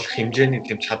ресторан байгуулах хэмжээний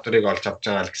тэм чадварыг олж авч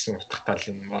байгаа л гэсэн утгатай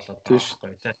юм болоод байгаа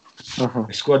байхгүй тий.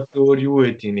 Эсвэл өөр юу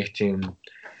гэдэг нэг тийм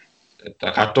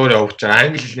одоо гадуур явж байгаа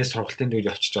англи хэлний сургалтын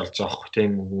дээр явчих болж байгаа байхгүй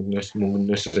тийм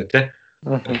мөнгнөөс тий.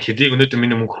 Хэдий өнөөдөр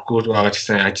миний мөнгө хөргөөр байгаа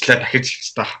гэсэн ажиллаа дахиж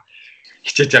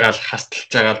хичээж байгаа л хасталж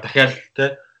байгаа л дахиад тий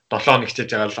 7 хоног хичээж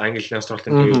байгаа л англи хэлний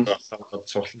сургалтын дээр болоод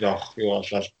суралцж явах юу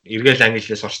болоод эргээл англи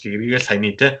хэлээ сурчдаг эргээл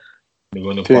саяны тий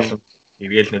нөгөө нэг болон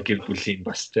эргээл нэг гэр бүлийн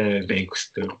бас тэ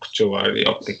ранкстэй 30-аар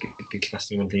явдаг гэдэг л бас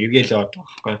юм л эргээл яваад байгаа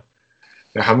байхгүй.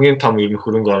 Хамгийн том ер нь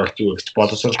хөрөнгө оруулалт юу гэж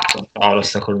боловсрол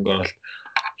оруулсан хөрөнгө оруулалт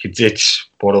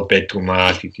хизээч буруу байдгүй маа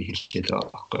л гэдгийг хэлгээд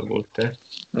байгаа байхгүй юу тэ.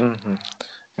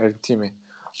 Яг тийм ээ.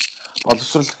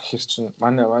 Боловсрол гэхэр чинь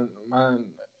манай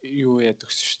юу яадаг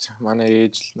шүү дээ. Манай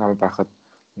ээж л нам байхад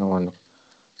нөгөө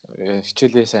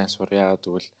хичээлээ сайн сур яагаад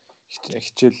гэвэл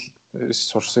хичээл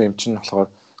сурсан юм чинь болохоор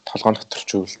толгойн дотор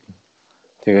ч өвлдөн.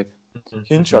 Тэгээд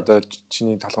хин ч одоо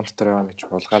чиний толгойн дотор байгаа мэт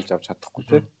булгаалж авч чадахгүй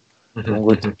тийм.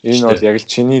 Тэнгүүд энэ бол яг л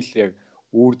чиний л яг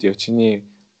үрд яг чиний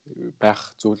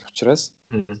байх зүйл учраас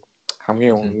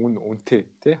хамгийн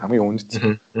үнэтэй тийм хамгийн үнэт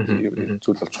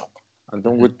зүйл болж байгаа.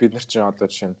 Тэнгүүд бид нар чинь одоо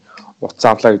жишээ нь утас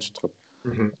авлаа гэж бодоход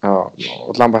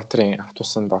Улаанбаатарын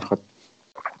автобусанд ороход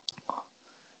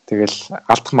тэгэл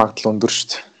алдах магадлал өндөр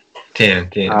шүү дээ.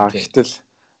 Тийм. Гэтэл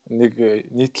нэг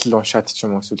нийтлэл уншаад ч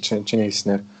юм уу эсвэл чиний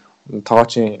хэлснээр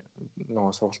тоочийн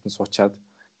нөгөө сургалтанд суучаад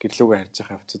гэрлүүгээ харж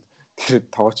байгаа явцад тэр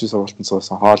тоочийн сургалтанд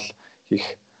суусан хоол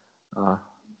хийх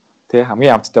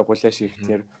хамгийн амттай гуляа шийх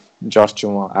тэр жорч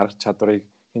юм уу арга чадварыг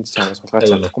хинт чамаас суулгаж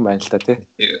чадахгүй байна л та тий.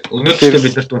 Өнөөдөр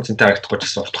бид нарт үнцэнтэй харагдахгүй ч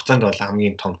гэсэн урт хугацаанд бол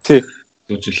хамгийн том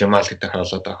зүйл юм аа л гэдэг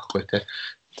харуулдаг байхгүй тий.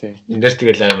 Тий. Энд дээр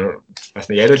тэгэл амар бас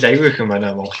яриул аягүй их юм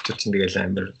байна монголчууд ч тэгэл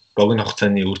амар богино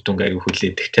хугацааны үр дүнг аягүй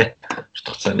хүлээдэг тий. Урт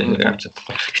хугацааны нэг авч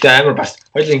чадахгүй. Гэтэ амар бас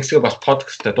хоёулын ингэсгээ бас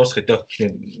подкастаа дуусгах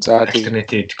гэдэг. За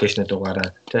альтернатив education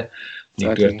дугаараа тий.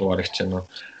 Нэгдүгээр дугаарыг ч юм уу.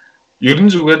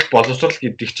 Ерөн зүгээр боловсрол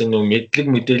гэдэг чинь нөө мэдлэг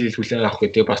мэдээлэл хүлээн авах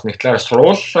гэдэг бас нэг талаараа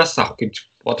сургуулиас авах гэж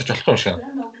бодож болох юм шиг.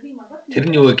 Тэр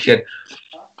нь юу вэ гэхээр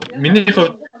миний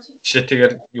хувьд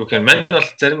жишээтэйгээр юу гэхээр мань бол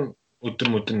зарим өдөр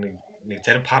нэг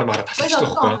зарим фармаар тасалдаг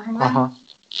байхгүй. Аха.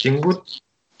 Тэнгүүд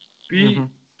би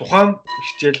тухайн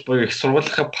хичээл буюу их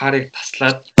сургуулийн парыг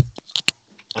таслаад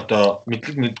одоо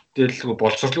мэдлэг мэдээлэлгүй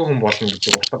боловсролгүй хүн болно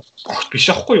гэдэг утга биш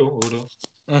аахгүй юу өөрөө.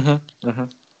 Аха.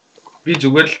 Би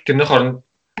зүгээр л тэрний хооронд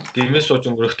дэмээс сууж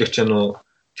өнгөрөхтэй ч юм уу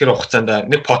тэр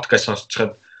хугацаанд нэг подкаст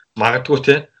сонсчиход магадгүй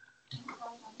те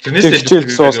тэрнээс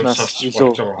хичээл сууснаас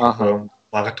илүү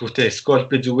магадгүй те эсвэл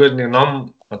би зүгээр нэг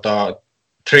ном одоо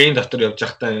трейн дотор явж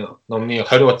байхдаа номны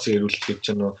 20 удаа ирүүлэх гэж ч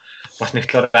юм уу бас нэг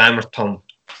талаар амар том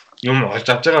юм олж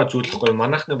авч байгаа зүйлхгүй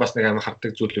манайхны бас нэг амар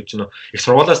хардаг зүйлүүд ч юм уу их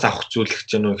сургуулиас авах зүйлх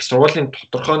ч юм уу их сургуулийн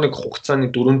тодорхой нэг хугацааны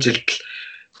 4 жилд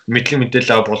мэдлэг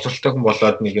мэдээлэл авах боловсролтой хүн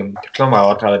болоод нэг юм диплом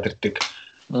аваад гараад ирдэг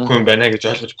хүн байна гэж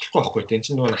ойлгож болохгүй байхгүй. Тэн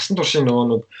чинь нөгөө насан туршийн нөгөө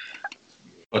нэг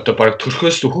одоо баг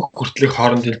төрхөөс өөхөх хүртлэх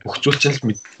хоорондын бүх зүйл чинь л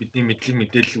бидний мэдлэг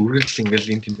мэдээлэл үргэлж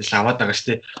ингээл энэ тэндээс аваад байгаа шүү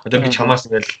дээ. Одоо би чамаас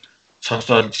ингээл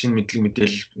сонсоод шинэ мэдлэг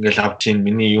мэдээлэл ингээл авч чинь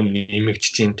миний юм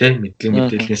нэмэгдэж чинь те мэдлэг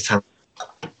мэдээллийн сан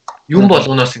юм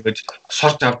болгоноос ингээд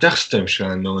сорж авч явах хэрэгтэй юм шиг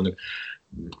байна. Нөгөө нэг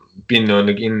би нөгөө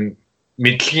нэг энэ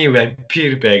мэдлэгийн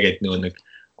вампир бай гэдэг нөгөө нэг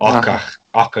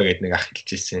Ока гэдэг нэг ах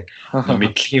хэлжсэн.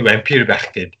 Мэдлэгийн вампир байх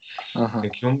гэдэг.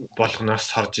 Нэг юм болгоноос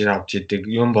сорж авч идэг,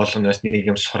 юм болгоноос нэг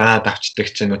юм сураад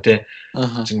авчдаг ч юм уу те.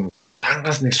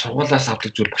 Тангаас нэг сургуулаас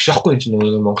авдаг зүйл багш аахгүй юм чинь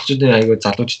нөгөө монголчуудын аягүй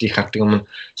залуучууд их авдаг юм.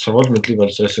 Сургууль мэдлэг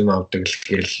болсоос юм авдаг л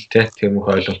гээл те. Тэр мөх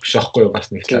ойлгох багш аахгүй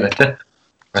бас нэг талаараа те.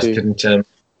 Бас тэр нь чинь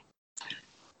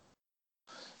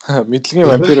мэдлэгийн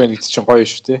вампир байна гэдэг чинь гоё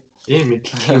шүү те. Ийм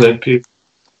мэдлэгийн вампир.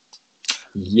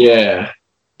 Yeah.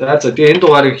 За тэгээ энэ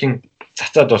дугаарыг хин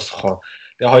цацаад дуусгах уу.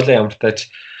 Тэгээ хоёлаа ямар тааж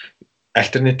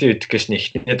альтернатив education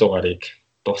ихний дугаарыг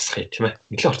дуусгая тийм ээ.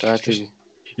 Нилээ урт. За тийм.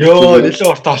 Йоо, нилээ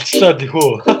урт олчлоо тэхүү.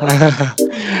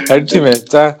 Харин тийм ээ.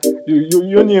 За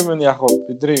юуны юм яг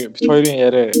бид хоёрын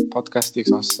яриа подкастыг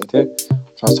сонссон тийм.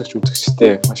 Сонсогч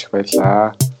үзэгчтэй маш их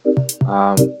баярлаа.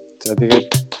 За тэгээд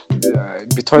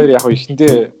бид хоёр яг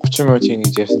ихэндээ 30 минут хийнэ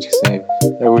гэж ярьсан ч гэсэн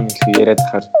яг үнэлгээ яриад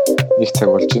ахаар 1 цаг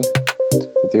болж байна.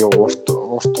 Тэгээ урт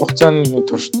хугацааны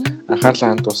турш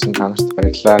анхаарлаа хандуулсан та нарт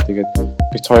баярлалаа. Тэгээд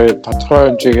бид хоёр тодорхой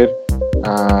хэмжээгээр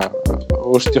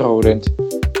өөрсдийнхөө хүрээнд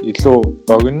илүү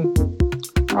богино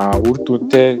үр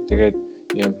дүнтэй тэгээд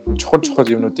юм чухал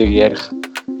юмнуудыг ярих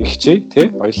ихчээ тий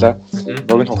хоёлаа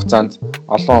богино хугацаанд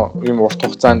олон юм урт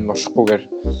хугацаанд нушихгүйгээр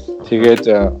тэгээд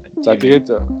за тэгээд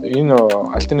энэ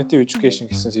альтернатив education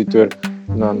гэсэн сэдвээр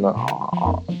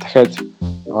дахиад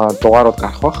дугаарууд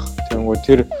гарах бах. Тэгвэл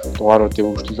тэр дугааруудыг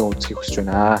өргөжлөн үзхийг хүсэж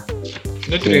байна.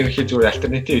 Өнөөдөр ерөнхий зүгээр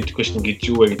альтернатив education гэж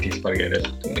юу вэ гэдгийг баг яриад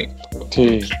нэг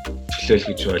төлөөл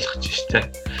гэж ойлгож байна шүү дээ.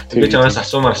 Тэгээд чамаас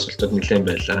асуумаар асуултууд нэлээд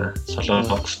байлаа.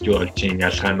 Солонгост юу болж ийн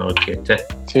ялгаанууд гэх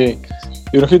тий.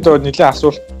 Ерөнхийдөө нэлээд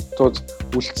асуултууд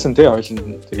үлдсэн тий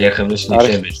ойлонд. Яг юм шиг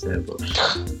нэлээд байлаа.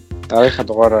 Дараагийн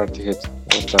дугаараар тэгээд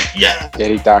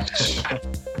ярий даагч.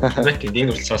 Мэдээ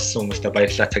энэ үл сонссон хүмүүстээ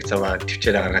баярлалаа цаг цаваа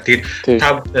төвчээр гаргаа. Тэгээд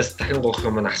та бүдээс дахин гоох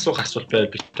юм асуух асуулт байвал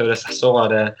бид хоёроос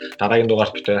асуугаарай. Дараагийн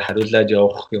дугаарт бид хоёр хариулаад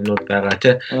явах юмнууд байгаа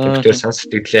тий. Бид хоёр сонс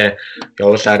сэтгэлээ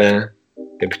явуулаарай.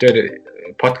 Тэгээд бид хоёр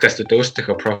подкастууд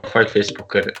өөрсдийнхөө профайл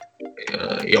Facebook-ээр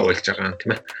явуулж байгаа юм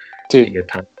тийм ээ. Тэгээд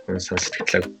та сонс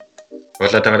сэтгэлээ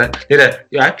болоод байгаа. Нэрээ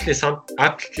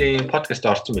Apple-ийн подкаст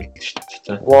орсон байл шүү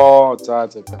дээ. Воо, за.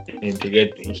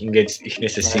 Тэгээд ингээд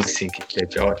ихнээсээ sync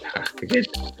гэж яваад байгаа. Тэгээд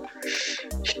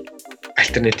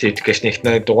альтернатив education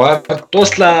ихний дугаар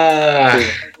дууслаа.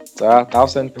 За,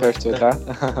 5 cent per зүйлаа.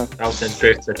 5 cent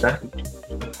per зүйлаа.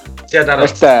 За дараа.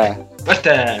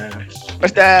 Бартаа.